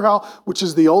uses for hell, which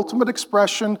is the ultimate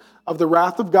expression of the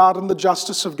wrath of God and the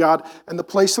justice of God, and the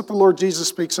place that the Lord Jesus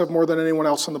speaks of more than anyone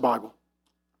else in the Bible.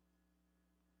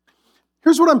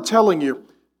 Here's what I'm telling you.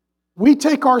 We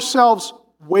take ourselves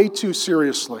way too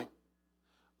seriously.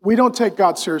 We don't take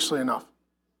God seriously enough.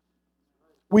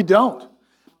 We don't.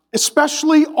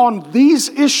 Especially on these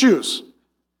issues.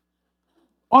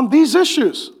 On these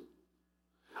issues.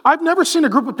 I've never seen a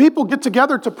group of people get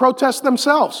together to protest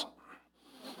themselves.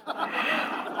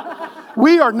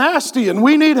 We are nasty and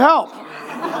we need help.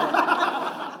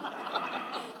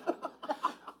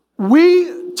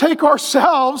 We take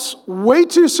ourselves way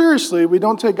too seriously. We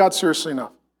don't take God seriously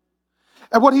enough.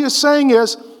 And what he is saying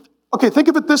is, okay, think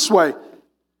of it this way.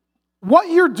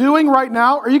 What you're doing right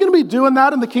now, are you going to be doing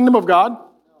that in the kingdom of God?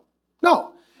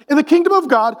 No. In the kingdom of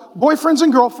God, boyfriends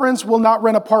and girlfriends will not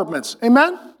rent apartments.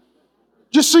 Amen?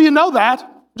 Just so you know that.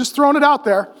 Just throwing it out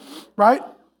there, right?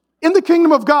 In the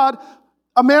kingdom of God,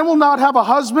 a man will not have a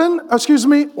husband,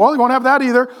 he won't have that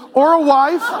either, or a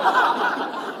wife.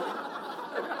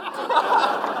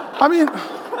 I mean,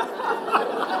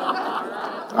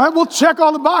 I will check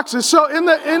all the boxes. So in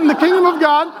the kingdom of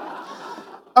God,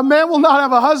 a man will not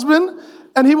have a husband,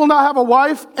 and he will not have a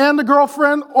wife and a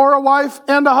girlfriend, or a wife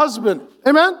and a husband.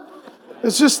 Amen?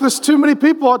 It's just there's too many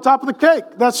people on top of the cake.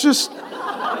 That's just...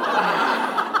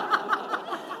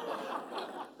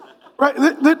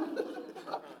 Right?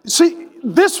 See,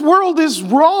 this world is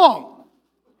wrong.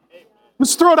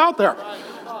 Let's throw it out there.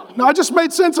 No, I just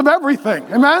made sense of everything.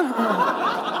 Amen?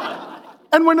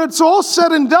 And when it's all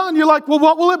said and done, you're like, well,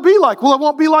 what will it be like? Well, it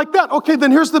won't be like that. Okay,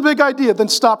 then here's the big idea. Then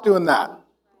stop doing that.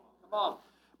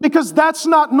 Because that's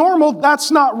not normal. That's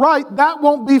not right. That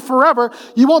won't be forever.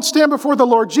 You won't stand before the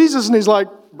Lord Jesus and he's like,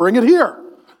 bring it here.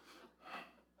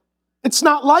 It's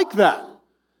not like that.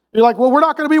 You're like, well, we're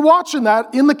not going to be watching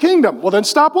that in the kingdom. Well, then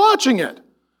stop watching it.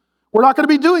 We're not going to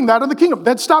be doing that in the kingdom.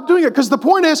 Then stop doing it. Because the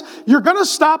point is, you're going to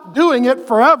stop doing it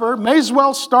forever. May as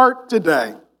well start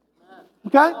today.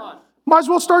 Okay? Might as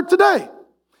well start today.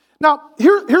 Now,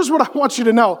 here's what I want you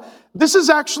to know. This is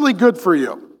actually good for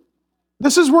you.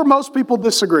 This is where most people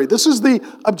disagree. This is the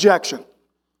objection.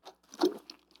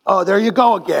 Oh, there you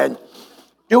go again.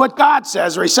 Do what God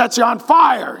says or he sets you on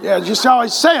fire. Yeah, just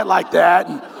always say it like that.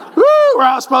 And, woo, we're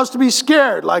all supposed to be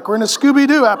scared like we're in a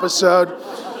Scooby-Doo episode.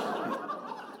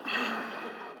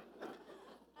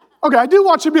 Okay, I do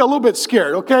want you to be a little bit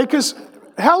scared, okay? Because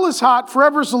hell is hot,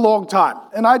 forever is a long time.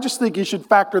 And I just think you should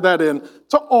factor that in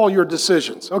to all your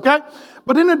decisions, okay?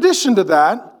 But in addition to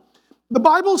that, the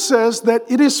Bible says that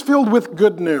it is filled with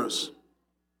good news.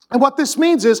 And what this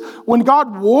means is when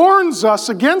God warns us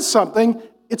against something,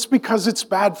 it's because it's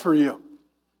bad for you.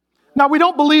 Now, we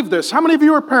don't believe this. How many of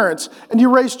you are parents and you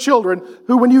raise children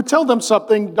who, when you tell them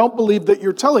something, don't believe that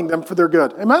you're telling them for their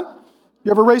good? Amen?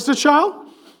 You ever raised a child?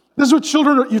 This is what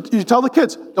children, you tell the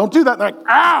kids, don't do that. And they're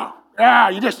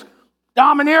like, you're just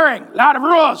domineering, a lot of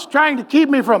rules, trying to keep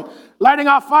me from lighting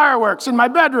off fireworks in my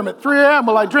bedroom at 3 a.m.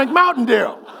 while I drink Mountain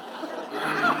Dew.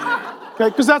 Okay,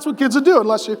 because that's what kids will do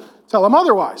unless you tell them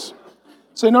otherwise.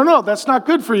 Say, no, that's not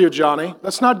good for you, Johnny.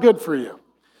 That's not good for you.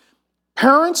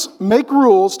 Parents make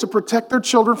rules to protect their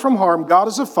children from harm. God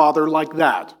is a father like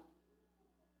that.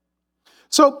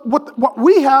 So what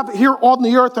we have here on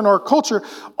the earth in our culture,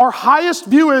 our highest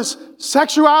view is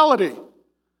sexuality.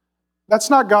 That's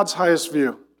not God's highest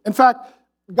view. In fact,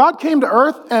 God came to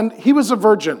earth and he was a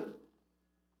virgin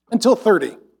until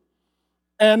 30.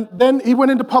 And then he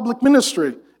went into public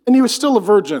ministry and he was still a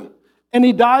virgin. And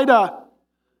he died a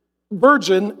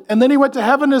virgin and then he went to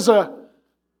heaven as a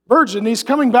virgin. He's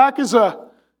coming back as a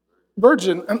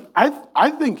virgin. And I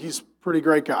think he's a pretty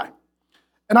great guy.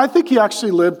 And I think he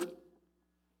actually lived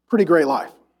pretty great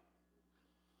life.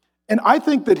 And I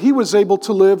think that he was able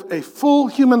to live a full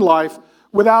human life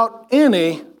without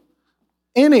any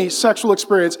sexual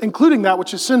experience, including that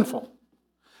which is sinful.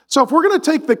 So if we're going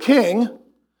to take the king,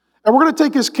 and we're going to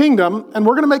take his kingdom, and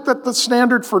we're going to make that the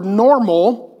standard for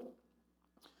normal,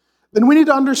 then we need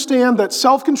to understand that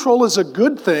self-control is a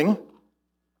good thing,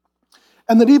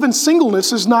 and that even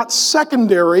singleness is not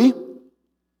secondary,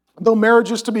 though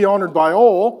marriage is to be honored by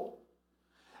all.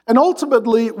 And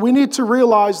ultimately, we need to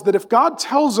realize that if God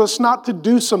tells us not to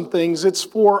do some things, it's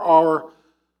for our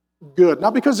good.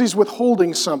 Not because he's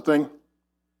withholding something,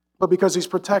 but because he's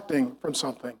protecting from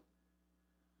something.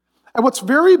 And what's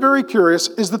very, very curious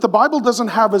is that the Bible doesn't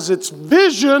have as its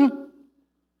vision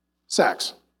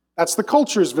sex. That's the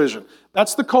culture's vision.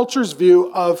 That's the culture's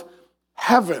view of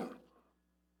heaven.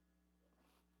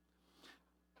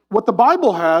 What the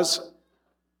Bible has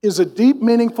is a deep,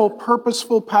 meaningful,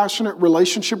 purposeful, passionate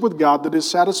relationship with God that is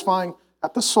satisfying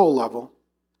at the soul level.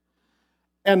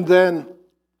 And then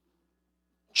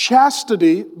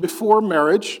chastity before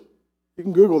marriage. You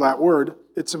can Google that word.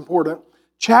 It's important.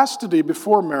 Chastity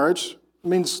before marriage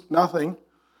means nothing.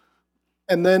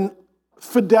 And then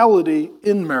fidelity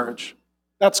in marriage.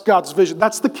 That's God's vision.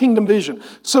 That's the kingdom vision.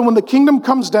 So when the kingdom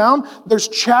comes down, there's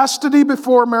chastity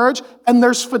before marriage and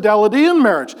there's fidelity in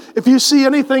marriage. If you see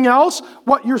anything else,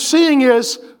 what you're seeing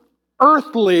is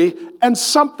earthly and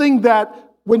something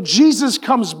that when Jesus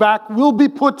comes back will be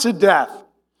put to death.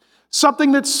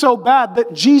 Something that's so bad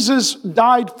that Jesus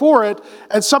died for it,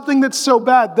 and something that's so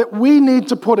bad that we need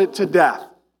to put it to death.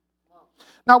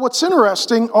 Now, what's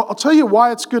interesting, I'll tell you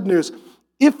why it's good news.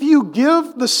 If you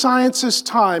give the sciences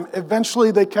time,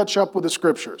 eventually they catch up with the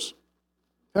scriptures.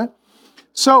 Okay?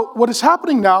 So what is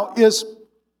happening now is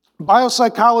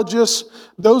biopsychologists,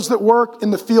 those that work in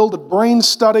the field of brain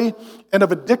study and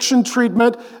of addiction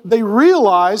treatment, they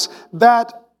realize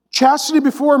that chastity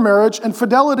before marriage and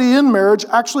fidelity in marriage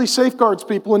actually safeguards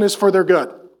people and is for their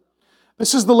good.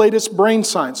 This is the latest brain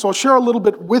science. So I'll share a little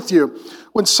bit with you.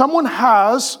 When someone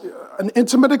has an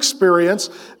intimate experience,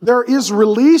 there is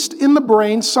released in the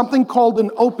brain something called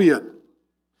an opiate.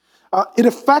 It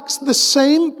affects the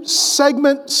same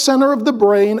segment center of the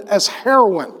brain as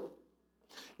heroin.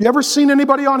 You ever seen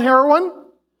anybody on heroin?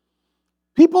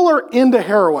 People are into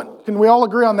heroin. Can we all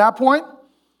agree on that point?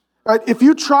 Right? If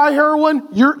you try heroin,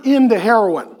 you're into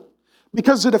heroin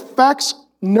because it affects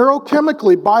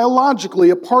neurochemically,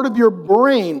 biologically, a part of your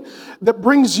brain that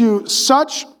brings you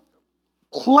such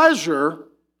pleasure,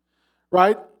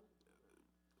 right,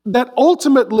 that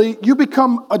ultimately you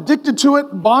become addicted to it,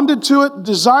 bonded to it,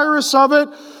 desirous of it,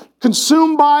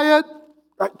 consumed by it,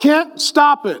 right? Can't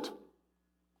stop it.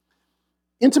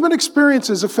 Intimate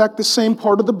experiences affect the same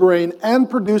part of the brain and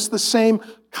produce the same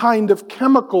kind of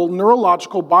chemical,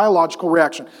 neurological, biological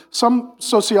reaction. Some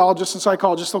sociologists and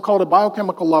psychologists will call it a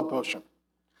biochemical love potion.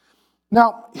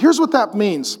 Now, here's what that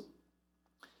means.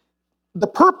 The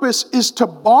purpose is to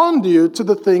bond you to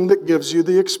the thing that gives you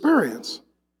the experience.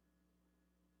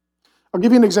 I'll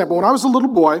give you an example. When I was a little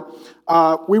boy,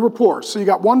 we were poor, so you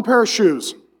got one pair of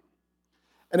shoes.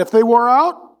 And if they wore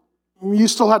out, you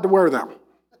still had to wear them.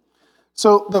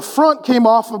 So the front came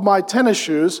off of my tennis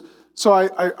shoes, so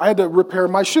I had to repair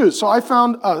my shoes. So I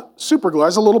found super glue. I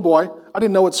was a little boy. I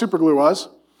didn't know what super glue was.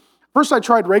 First, I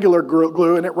tried regular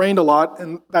glue, and it rained a lot,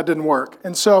 and that didn't work.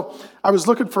 And so I was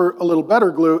looking for a little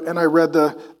better glue, and I read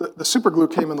the super glue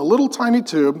came in a little tiny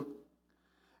tube,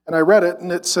 and I read it,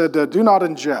 and it said, do not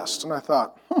ingest. And I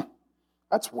thought,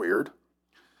 that's weird.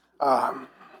 But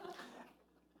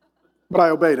I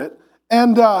obeyed it.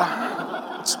 And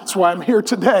that's why I'm here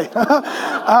today.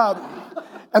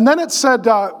 And then it said,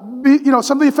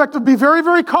 something effective, be very,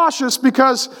 very cautious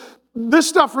because this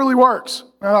stuff really works.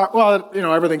 Well,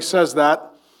 everything says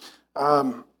that.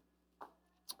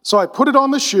 So I put it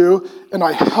on the shoe, and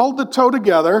I held the toe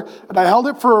together, and I held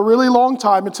it for a really long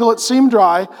time until it seemed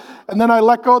dry, and then I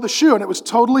let go of the shoe, and it was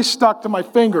totally stuck to my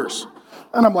fingers.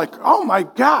 And I'm like, oh my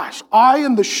gosh, I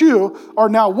and the shoe are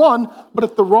now one, but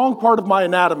at the wrong part of my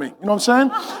anatomy. You know what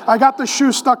I'm saying? I got the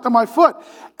shoe stuck to my foot,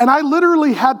 and I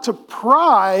literally had to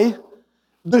pry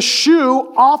the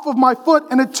shoe off of my foot,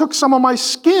 and it took some of my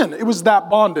skin. It was that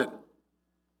bonded.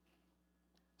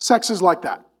 Sex is like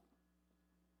that.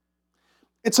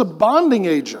 It's a bonding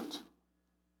agent.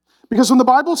 Because when the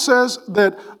Bible says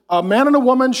that a man and a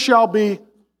woman shall be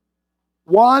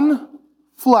one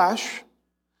flesh,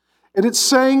 and it's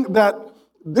saying that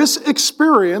this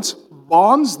experience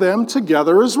bonds them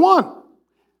together as one.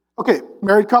 Okay,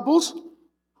 married couples,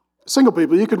 single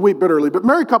people, you could weep bitterly, but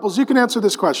married couples, you can answer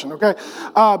this question, okay?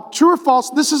 True or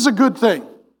false, this is a good thing.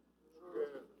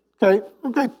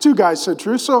 Okay, two guys said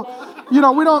true, so, we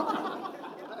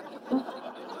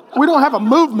don't have a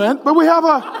movement, but we have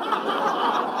a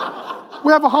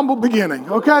humble beginning,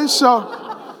 okay?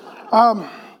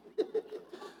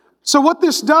 So what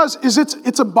this does is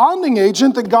it's a bonding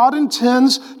agent that God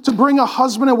intends to bring a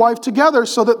husband and wife together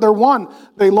so that they're one.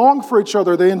 They long for each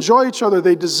other. They enjoy each other.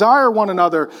 They desire one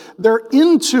another. They're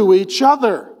into each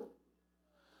other.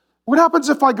 What happens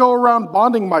if I go around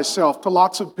bonding myself to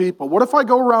lots of people? What if I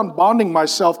go around bonding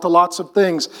myself to lots of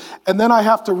things, and then I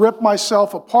have to rip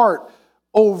myself apart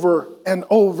over and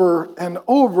over and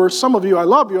over? Some of you, I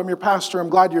love you. I'm your pastor. I'm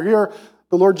glad you're here.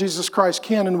 The Lord Jesus Christ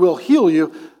can and will heal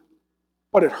you.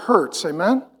 But it hurts,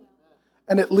 amen?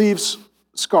 And it leaves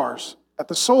scars at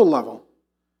the soul level.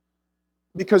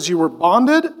 Because you were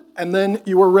bonded, and then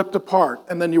you were ripped apart.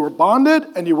 And then you were bonded,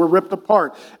 and you were ripped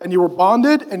apart. And you were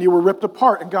bonded, and you were ripped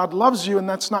apart. And God loves you, and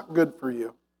that's not good for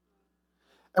you.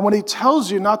 And when He tells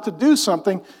you not to do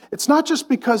something, it's not just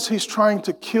because He's trying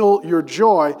to kill your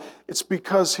joy. It's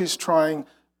because He's trying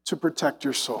to protect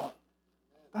your soul.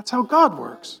 That's how God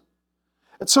works.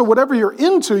 And so whatever you're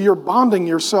into, you're bonding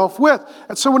yourself with.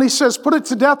 And so when He says, put it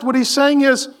to death, what He's saying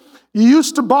is, you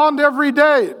used to bond every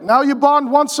day. Now you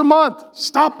bond once a month.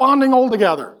 Stop bonding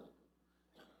altogether.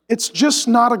 It's just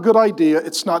not a good idea.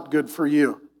 It's not good for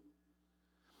you.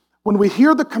 When we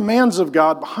hear the commands of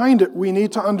God, behind it, we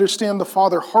need to understand the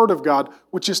Father heart of God,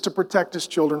 which is to protect His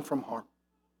children from harm.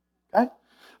 Okay?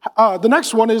 The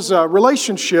next one is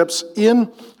relationships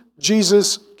in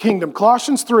Jesus' kingdom.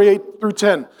 Colossians 3, 8 through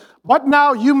 10. But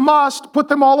now you must put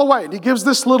them all away. And he gives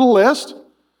this little list.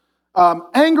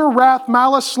 Anger, wrath,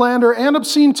 malice, slander, and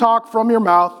obscene talk from your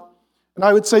mouth. And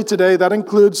I would say today that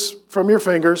includes from your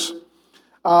fingers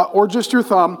or just your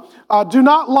thumb. Do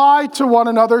not lie to one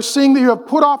another, seeing that you have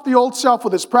put off the old self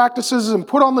with its practices and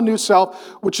put on the new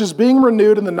self, which is being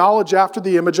renewed in the knowledge after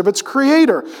the image of its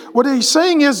creator. What he's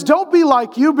saying is, don't be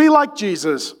like you, be like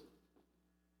Jesus.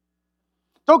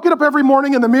 Don't get up every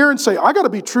morning in the mirror and say, I got to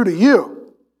be true to you.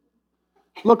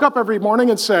 Look up every morning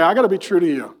and say, I got to be true to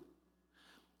you.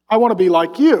 I want to be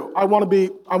like you. I want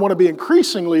to be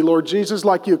increasingly, Lord Jesus,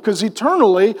 like you. Because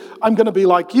eternally, I'm going to be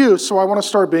like you, so I want to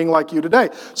start being like you today.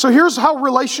 So here's how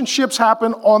relationships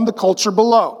happen on the culture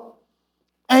below.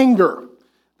 Anger.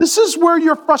 This is where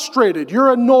you're frustrated,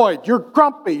 you're annoyed, you're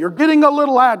grumpy, you're getting a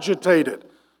little agitated,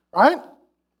 right?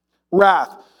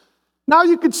 Wrath. Now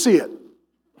you can see it.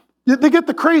 They get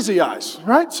the crazy eyes,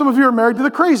 right? Some of you are married to the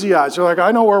crazy eyes. You're like,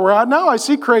 I know where we're at now. I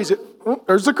see crazy.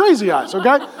 There's the crazy eyes,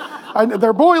 okay?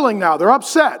 They're boiling now. They're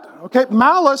upset, okay?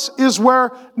 Malice is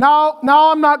where now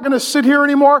I'm not going to sit here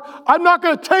anymore. I'm not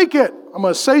going to take it. I'm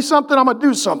going to say something. I'm going to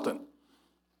do something.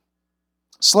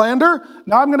 Slander,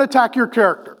 now I'm going to attack your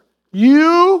character.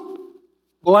 You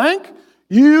blank,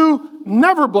 you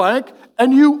never blank,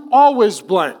 and you always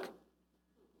blank.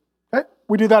 Okay?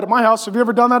 We do that at my house. Have you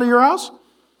ever done that at your house?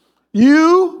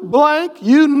 You blank,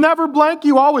 you never blank,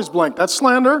 you always blank. That's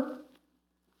slander.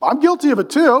 I'm guilty of it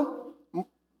too.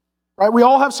 Right? We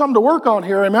all have something to work on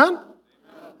here, amen?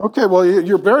 Okay, well,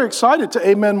 you're very excited to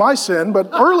amen my sin, but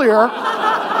earlier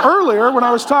when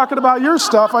I was talking about your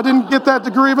stuff, I didn't get that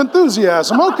degree of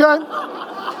enthusiasm. Okay.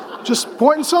 Just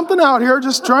pointing something out here,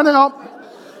 just trying to help.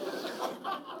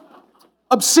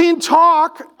 Obscene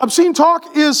talk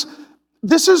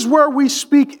this is where we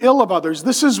speak ill of others.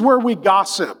 This is where we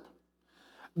gossip.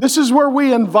 This is where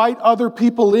we invite other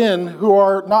people in who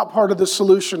are not part of the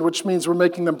solution, which means we're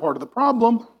making them part of the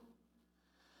problem.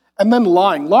 And then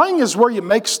lying. Lying is where you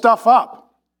make stuff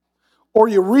up or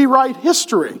you rewrite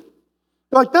history.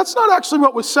 You're like, that's not actually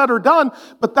what was said or done,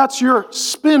 but that's your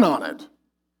spin on it.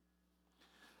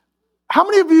 How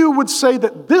many of you would say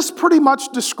that this pretty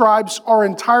much describes our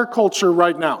entire culture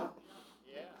right now?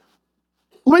 Yeah.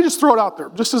 Let me just throw it out there,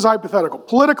 just as hypothetical.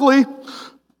 Politically,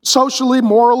 socially,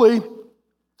 morally,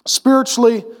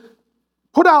 spiritually,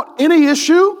 put out any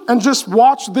issue and just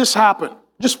watch this happen.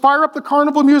 Just fire up the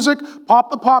carnival music,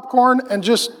 pop the popcorn, and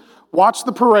just watch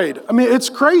the parade. I mean, it's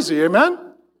crazy, amen?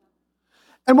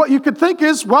 And what you could think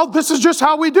is, well, this is just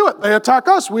how we do it. They attack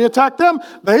us, we attack them.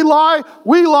 They lie,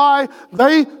 we lie.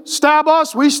 They stab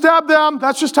us, we stab them.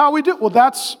 That's just how we do it. Well,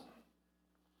 that's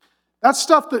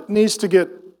stuff that needs to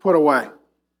get put away.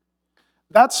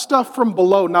 That's stuff from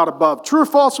below, not above. True or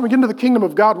false, when we get into the kingdom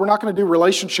of God, we're not going to do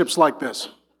relationships like this.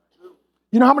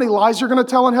 You know how many lies you're going to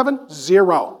tell in heaven?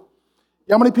 0.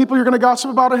 You know how many people you're going to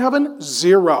gossip about in heaven?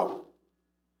 0.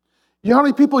 You know how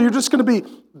many people you're just going to be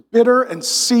bitter and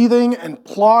seething and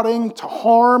plotting to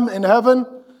harm in heaven?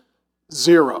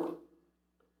 0.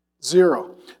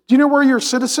 0. Do you know where your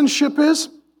citizenship is?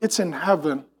 It's in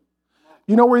heaven.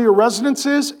 You know where your residence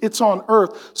is? It's on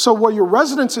earth. So where your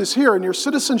residence is here and your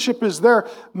citizenship is there,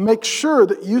 make sure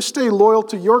that you stay loyal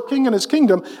to your king and his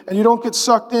kingdom and you don't get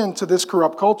sucked into this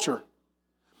corrupt culture.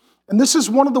 And this is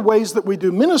one of the ways that we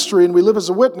do ministry and we live as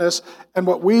a witness. And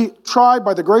what we try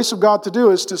by the grace of God to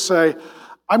do is to say,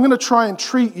 I'm going to try and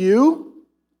treat you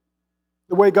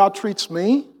the way God treats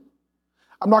me.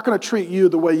 I'm not going to treat you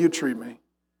the way you treat me.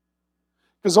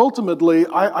 Because ultimately,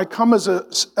 I come as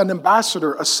an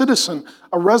ambassador, a citizen,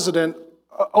 a resident,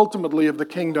 ultimately, of the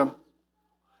kingdom.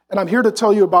 And I'm here to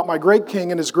tell you about my great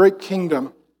king and his great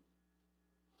kingdom.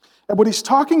 And what he's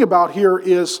talking about here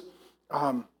is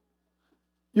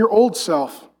your old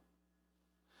self.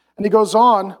 And he goes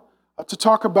on to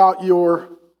talk about your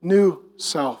new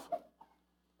self.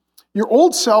 Your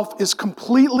old self is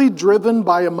completely driven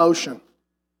by emotion.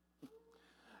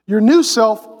 Your new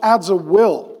self adds a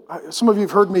will. Some of you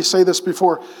have heard me say this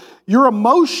before. Your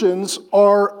emotions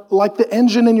are like the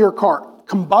engine in your car.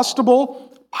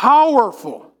 Combustible,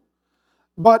 powerful.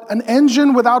 But an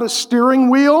engine without a steering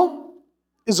wheel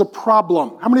is a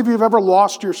problem. How many of you have ever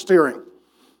lost your steering?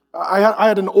 I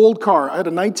had an old car. I had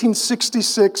a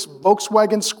 1966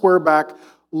 Volkswagen Squareback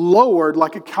lowered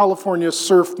like a California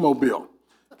surf mobile.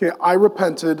 Okay, I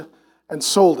repented and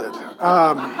sold it.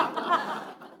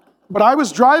 But I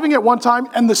was driving it one time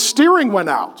and the steering went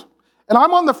out. And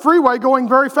I'm on the freeway going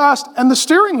very fast and the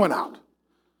steering went out.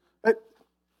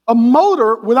 A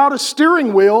motor without a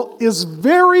steering wheel is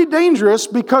very dangerous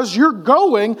because you're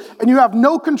going and you have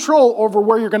no control over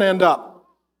where you're going to end up.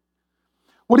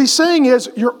 What he's saying is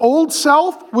your old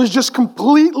self was just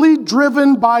completely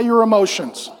driven by your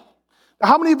emotions. Now,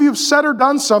 how many of you have said or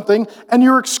done something and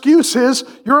your excuse is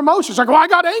your emotions? Like, well, I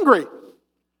got angry.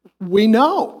 We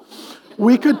know.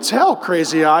 We could tell,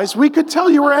 crazy eyes. We could tell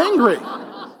you were angry,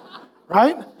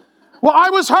 right? Well, I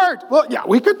was hurt. Well, yeah,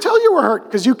 we could tell you were hurt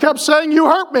because you kept saying you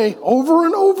hurt me over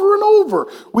and over and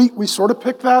over. We sort of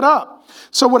picked that up.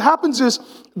 So what happens is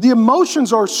the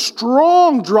emotions are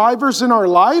strong drivers in our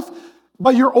life,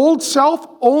 but your old self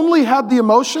only had the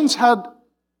emotions, had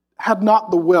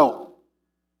not the will.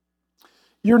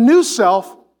 Your new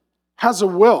self has a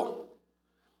will.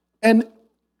 And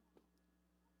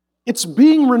it's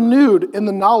being renewed in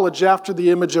the knowledge after the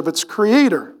image of its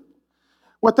creator.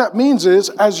 What that means is,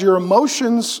 as your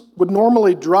emotions would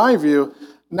normally drive you,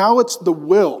 now it's the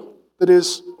will that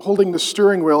is holding the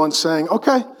steering wheel and saying,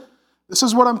 okay, this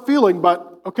is what I'm feeling,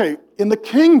 but okay, in the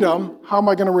kingdom, how am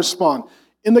I going to respond?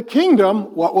 In the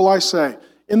kingdom, what will I say?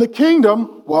 In the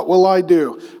kingdom, what will I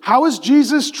do? How has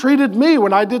Jesus treated me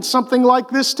when I did something like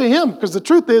this to him? Because the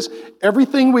truth is,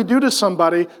 everything we do to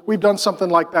somebody, we've done something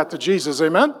like that to Jesus.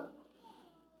 Amen?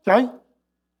 Okay?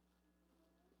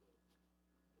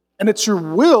 And it's your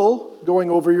will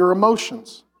going over your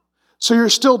emotions. So you're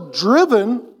still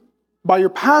driven by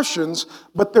your passions,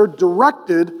 but they're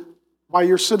directed by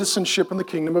your citizenship in the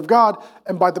kingdom of God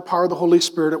and by the power of the Holy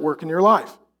Spirit at work in your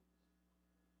life.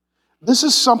 This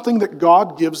is something that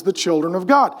God gives the children of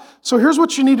God. So here's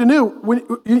what you need to know.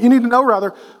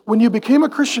 When you became a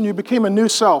Christian, you became a new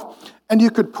self. And you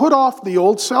could put off the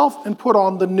old self and put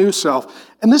on the new self.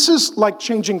 And this is like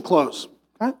changing clothes.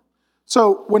 Okay?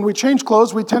 So when we change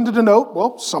clothes, we tend to denote,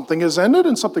 well, something has ended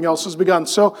and something else has begun.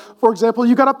 So, for example,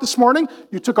 you got up this morning,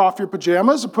 you took off your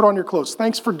pajamas and put on your clothes.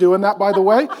 Thanks for doing that, by the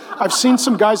way. I've seen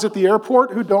some guys at the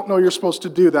airport who don't know you're supposed to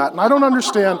do that. And I don't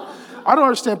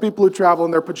understand people who travel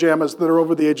in their pajamas that are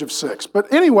over the age of 6.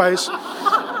 But anyways,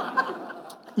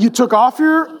 you took off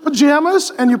your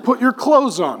pajamas and you put your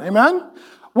clothes on. Amen?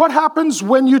 What happens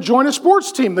when you join a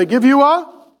sports team? They give you a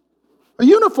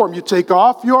uniform. You take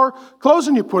off your clothes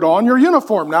and you put on your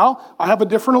uniform. Now, I have a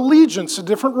different allegiance, a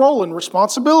different role and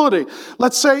responsibility.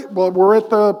 Let's say, well, we're at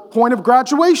the point of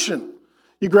graduation.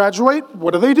 You graduate,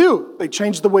 what do? They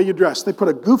change the way you dress. They put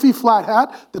a goofy flat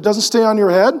hat that doesn't stay on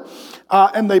your head,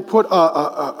 and they put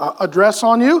a dress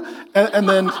on you, and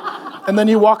then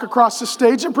you walk across the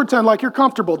stage and pretend like you're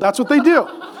comfortable. That's what they do.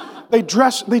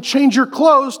 They change your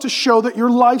clothes to show that your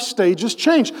life stage has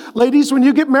changed. Ladies, when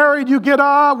you get married, you get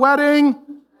a wedding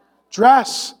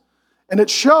dress. And it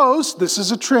shows this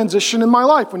is a transition in my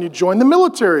life. When you join the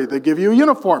military, they give you a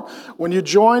uniform. When you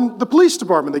join the police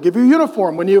department, they give you a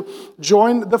uniform. When you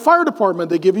join the fire department,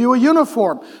 they give you a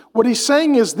uniform. What he's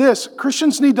saying is this: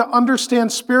 Christians need to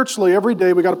understand spiritually every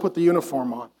day we got to put the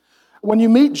uniform on. When you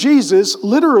meet Jesus,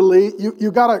 literally,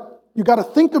 you got to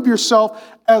think of yourself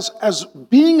as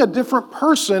being a different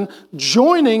person,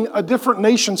 joining a different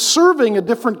nation, serving a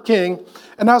different king,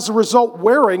 and as a result,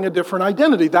 wearing a different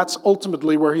identity. That's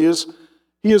ultimately where he is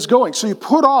going. So you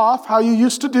put off how you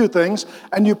used to do things,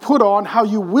 and you put on how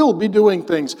you will be doing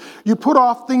things. You put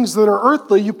off things that are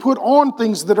earthly, you put on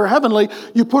things that are heavenly,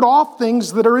 you put off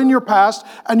things that are in your past,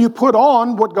 and you put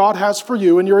on what God has for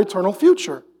you in your eternal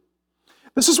future.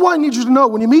 This is why I need you to know,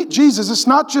 when you meet Jesus, it's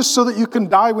not just so that you can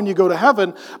die when you go to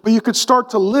heaven, but you could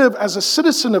start to live as a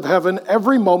citizen of heaven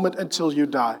every moment until you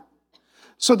die.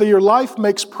 So that your life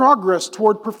makes progress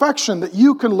toward perfection, that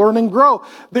you can learn and grow,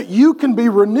 that you can be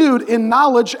renewed in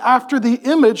knowledge after the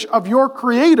image of your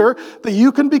Creator, that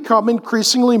you can become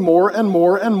increasingly more and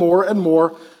more and more and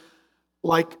more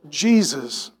like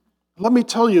Jesus. Let me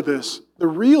tell you this, the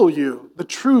real you, the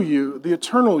true you, the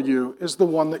eternal you is the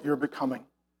one that you're becoming.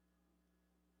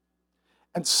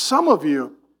 And some of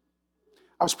you,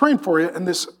 I was praying for you, and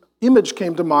this image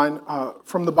came to mind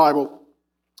from the Bible.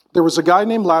 There was a guy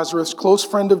named Lazarus, close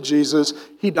friend of Jesus.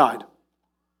 He died.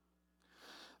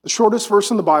 The shortest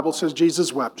verse in the Bible says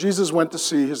Jesus wept. Jesus went to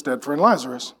see his dead friend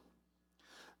Lazarus.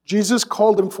 Jesus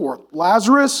called him forth.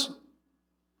 Lazarus,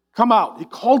 come out. He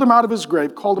called him out of his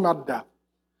grave, called him out of death.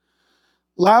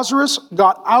 Lazarus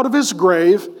got out of his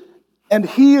grave, and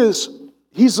he's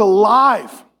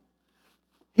alive.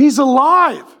 He's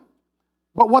alive.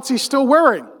 But what's he still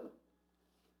wearing?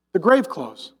 The grave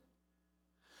clothes.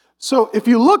 So if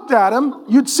you looked at him,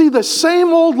 you'd see the same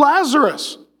old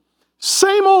Lazarus.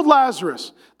 Same old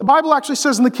Lazarus. The Bible actually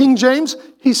says in the King James,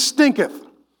 he stinketh.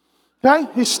 Okay?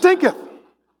 He stinketh.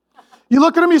 You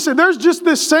look at him, you say, there's just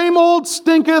this same old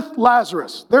stinketh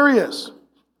Lazarus. There he is.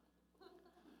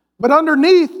 But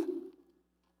underneath,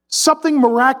 something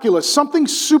miraculous, something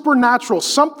supernatural,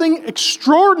 something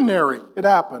extraordinary had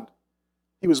happened.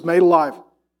 He was made alive.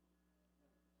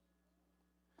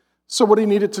 So what he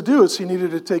needed to do is he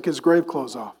needed to take his grave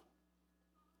clothes off.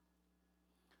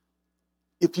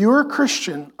 If you're a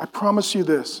Christian, I promise you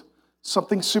this,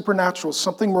 something supernatural,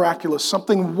 something miraculous,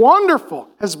 something wonderful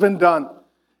has been done.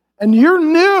 And you're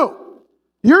new.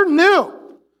 You're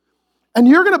new. And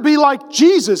you're going to be like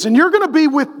Jesus, and you're going to be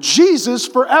with Jesus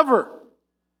forever.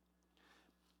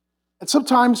 And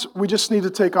sometimes we just need to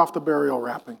take off the burial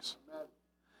wrappings.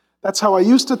 That's how I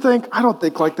used to think. I don't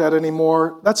think like that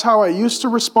anymore. That's how I used to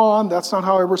respond. That's not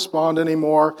how I respond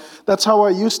anymore. That's how I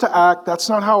used to act. That's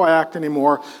not how I act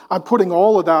anymore. I'm putting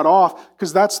all of that off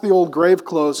because that's the old grave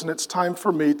clothes, and it's time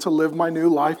for me to live my new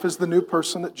life as the new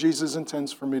person that Jesus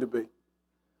intends for me to be.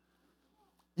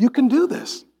 You can do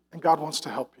this, and God wants to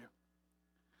help you.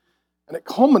 And it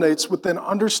culminates with then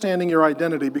understanding your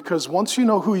identity, because once you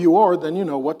know who you are, then you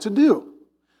know what to do.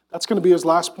 That's going to be his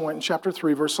last point in chapter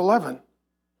 3, verse 11.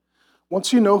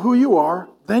 Once you know who you are,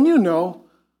 then you know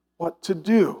what to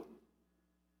do.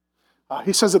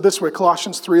 He says it this way,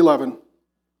 Colossians 3:11.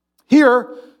 Here,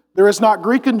 there is not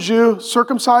Greek and Jew,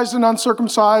 circumcised and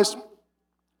uncircumcised,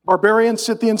 barbarian,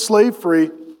 Scythian, slave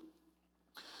free,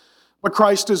 but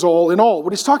Christ is all in all.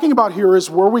 What he's talking about here is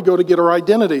where we go to get our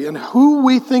identity, and who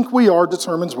we think we are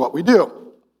determines what we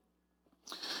do.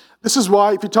 This is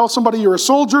why if you tell somebody you're a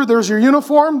soldier, there's your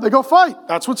uniform, they go fight.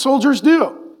 That's what soldiers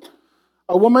do.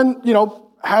 A woman,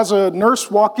 has a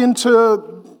nurse walk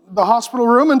into the hospital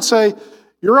room and say,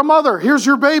 you're a mother, here's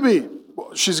your baby.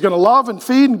 She's going to love and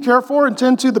feed and care for and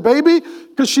tend to the baby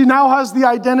because she now has the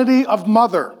identity of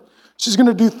mother. She's going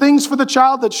to do things for the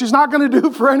child that she's not going to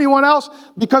do for anyone else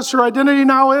because her identity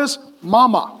now is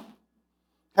mama.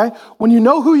 Okay? When you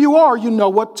know who you are, you know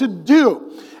what to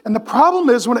do. And the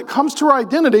problem is when it comes to our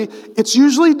identity, it's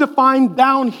usually defined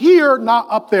down here, not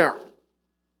up there.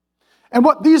 And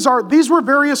what these were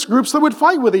various groups that would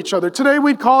fight with each other. Today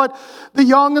we'd call it the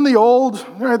young and the old,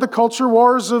 right? The culture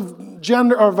wars of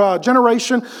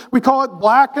generation. We call it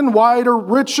black and white, or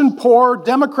rich and poor,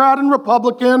 Democrat and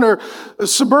Republican, or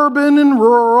suburban and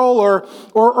rural,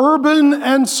 or urban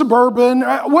and suburban,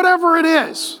 whatever it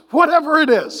is. Whatever it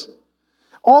is.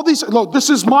 All these, look, this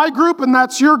is my group and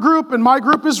that's your group, and my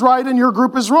group is right and your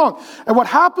group is wrong. And what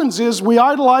happens is we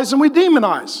idolize and we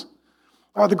demonize.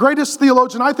 The greatest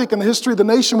theologian, I think, in the history of the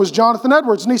nation was Jonathan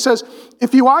Edwards. And he says,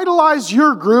 if you idolize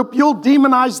your group, you'll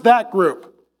demonize that group.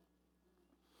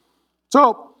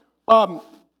 So,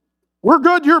 we're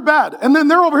good, you're bad. And then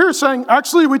they're over here saying,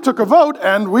 actually, we took a vote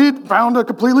and we found a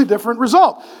completely different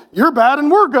result. You're bad and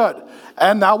we're good.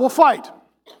 And now we'll fight.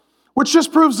 Which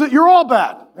just proves that you're all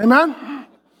bad. Amen?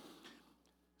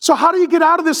 So how do you get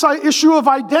out of this issue of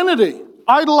identity?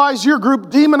 Idolize your group,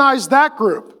 demonize that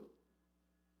group.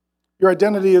 Your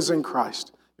identity is in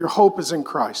Christ. Your hope is in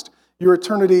Christ. Your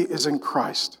eternity is in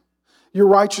Christ. Your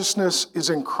righteousness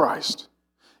is in Christ.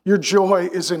 Your joy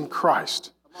is in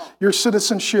Christ. Your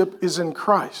citizenship is in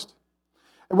Christ.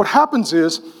 And what happens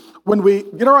is, when we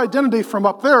get our identity from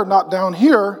up there, not down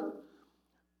here,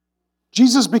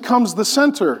 Jesus becomes the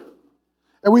center.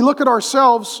 And we look at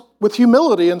ourselves with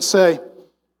humility and say,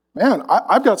 man,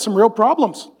 I've got some real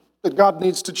problems that God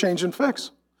needs to change and fix.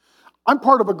 I'm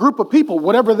part of a group of people,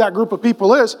 whatever that group of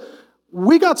people is.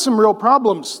 We got some real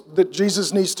problems that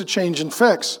Jesus needs to change and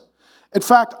fix. In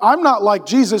fact, I'm not like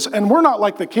Jesus and we're not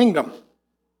like the kingdom.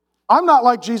 I'm not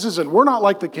like Jesus and we're not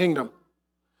like the kingdom.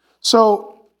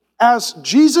 So, as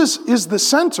Jesus is the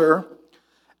center,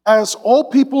 as all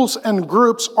peoples and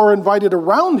groups are invited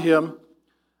around him,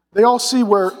 they all see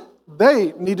where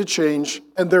they need to change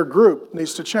and their group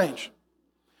needs to change.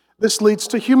 This leads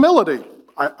to humility.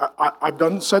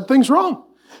 I've said things wrong.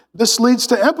 This leads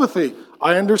to empathy.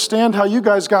 I understand how you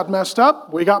guys got messed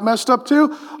up. We got messed up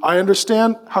too. I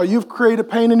understand how you've created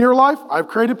pain in your life. I've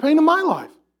created pain in my life.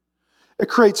 It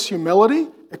creates humility.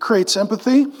 It creates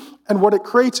empathy. And what it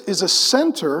creates is a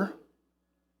center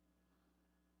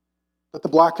that the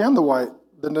black and the white,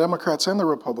 the Democrats and the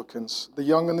Republicans, the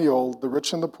young and the old, the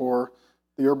rich and the poor,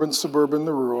 the urban, suburban,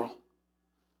 the rural,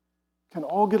 can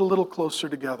all get a little closer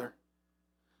together.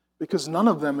 Because none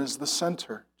of them is the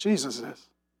center. Jesus is.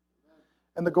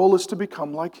 And the goal is to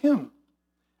become like him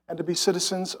and to be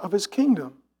citizens of his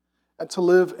kingdom and to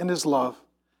live in his love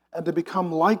and to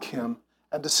become like him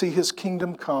and to see his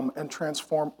kingdom come and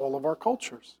transform all of our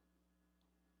cultures.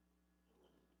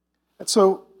 And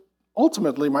so,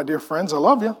 ultimately, my dear friends, I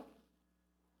love you.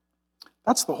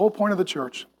 That's the whole point of the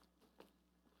church.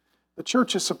 The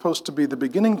church is supposed to be the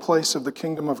beginning place of the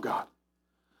kingdom of God,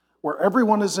 where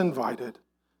everyone is invited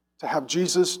to have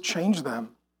Jesus change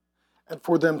them and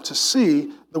for them to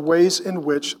see the ways in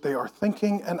which they are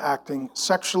thinking and acting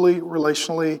sexually,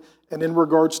 relationally, and in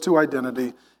regards to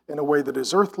identity in a way that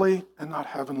is earthly and not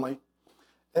heavenly,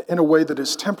 in a way that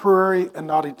is temporary and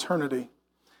not eternity,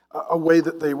 a way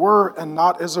that they were and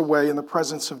not as a way in the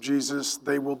presence of Jesus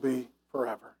they will be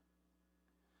forever.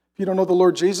 If you don't know the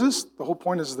Lord Jesus, the whole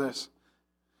point is this: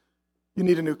 you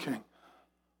need a new king.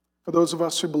 For those of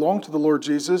us who belong to the Lord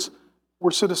Jesus,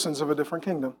 we're citizens of a different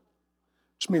kingdom,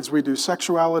 which means we do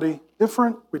sexuality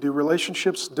different, we do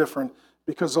relationships different,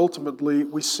 because ultimately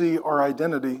we see our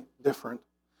identity different.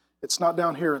 It's not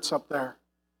down here, it's up there.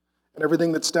 And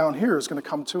everything that's down here is going to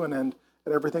come to an end,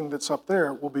 and everything that's up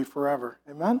there will be forever.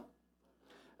 Amen?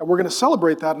 And we're going to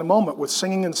celebrate that in a moment with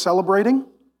singing and celebrating.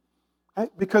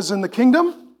 Okay? Because in the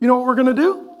kingdom, you know what we're going to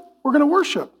do? We're going to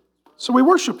worship. So we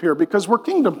worship here because we're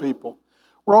kingdom people.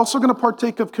 We're also going to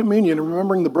partake of communion and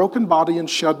remembering the broken body and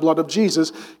shed blood of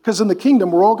Jesus, because in the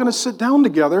kingdom, we're all going to sit down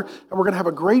together and we're going to have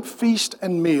a great feast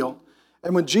and meal.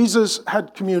 And when Jesus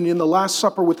had communion, the Last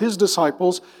Supper with his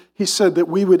disciples, he said that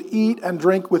we would eat and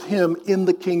drink with him in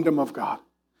the kingdom of God.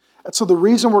 And so the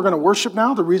reason we're going to worship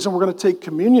now, the reason we're going to take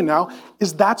communion now,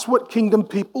 is that's what kingdom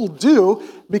people do,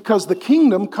 because the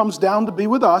kingdom comes down to be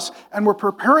with us and we're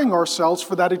preparing ourselves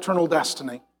for that eternal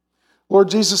destiny. Lord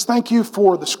Jesus, thank you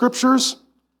for the scriptures.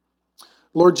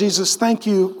 Lord Jesus, thank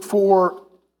you for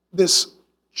this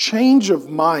change of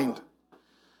mind.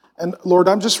 And Lord,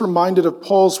 I'm just reminded of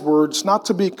Paul's words, not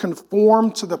to be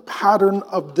conformed to the pattern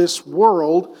of this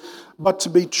world, but to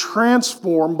be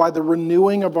transformed by the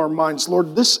renewing of our minds.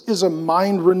 Lord, this is a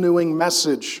mind-renewing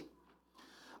message.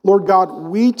 Lord God,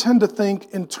 we tend to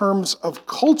think in terms of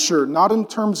culture, not in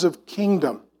terms of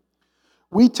kingdom.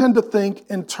 We tend to think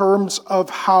in terms of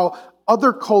how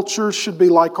other cultures should be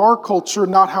like our culture,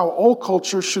 not how all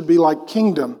cultures should be like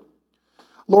kingdom.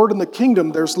 Lord, in the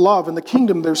kingdom there's love, in the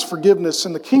kingdom there's forgiveness,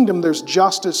 in the kingdom there's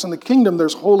justice, in the kingdom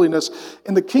there's holiness,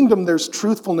 in the kingdom there's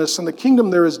truthfulness, in the kingdom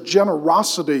there is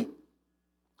generosity.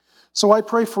 So I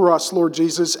pray for us, Lord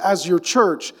Jesus, as your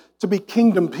church, to be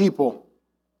kingdom people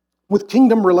with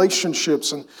kingdom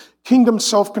relationships and kingdom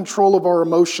self-control of our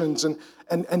emotions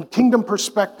and kingdom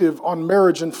perspective on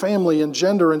marriage and family and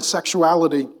gender and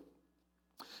sexuality.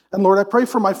 And Lord, I pray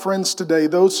for my friends today,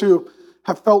 those who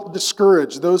have felt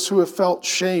discouraged, those who have felt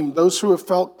shamed, those who have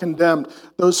felt condemned,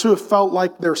 those who have felt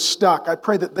like they're stuck. I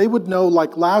pray that they would know,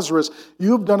 like Lazarus,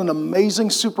 you have done an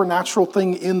amazing supernatural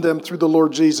thing in them through the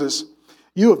Lord Jesus.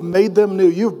 You have made them new.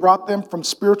 You have brought them from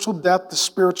spiritual death to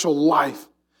spiritual life.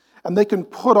 And they can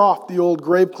put off the old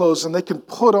grave clothes and they can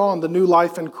put on the new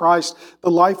life in Christ,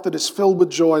 the life that is filled with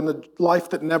joy and the life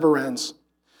that never ends.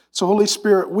 So Holy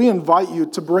Spirit, we invite you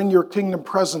to bring your kingdom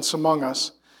presence among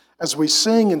us. As we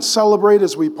sing and celebrate,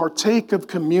 as we partake of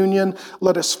communion,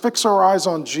 let us fix our eyes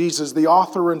on Jesus, the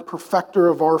author and perfecter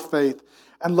of our faith.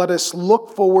 And let us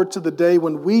look forward to the day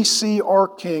when we see our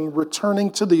King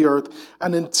returning to the earth.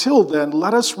 And until then,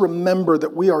 let us remember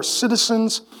that we are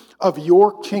citizens of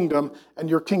your kingdom, and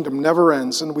your kingdom never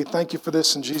ends. And we thank you for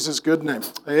this in Jesus' good name.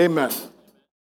 Amen.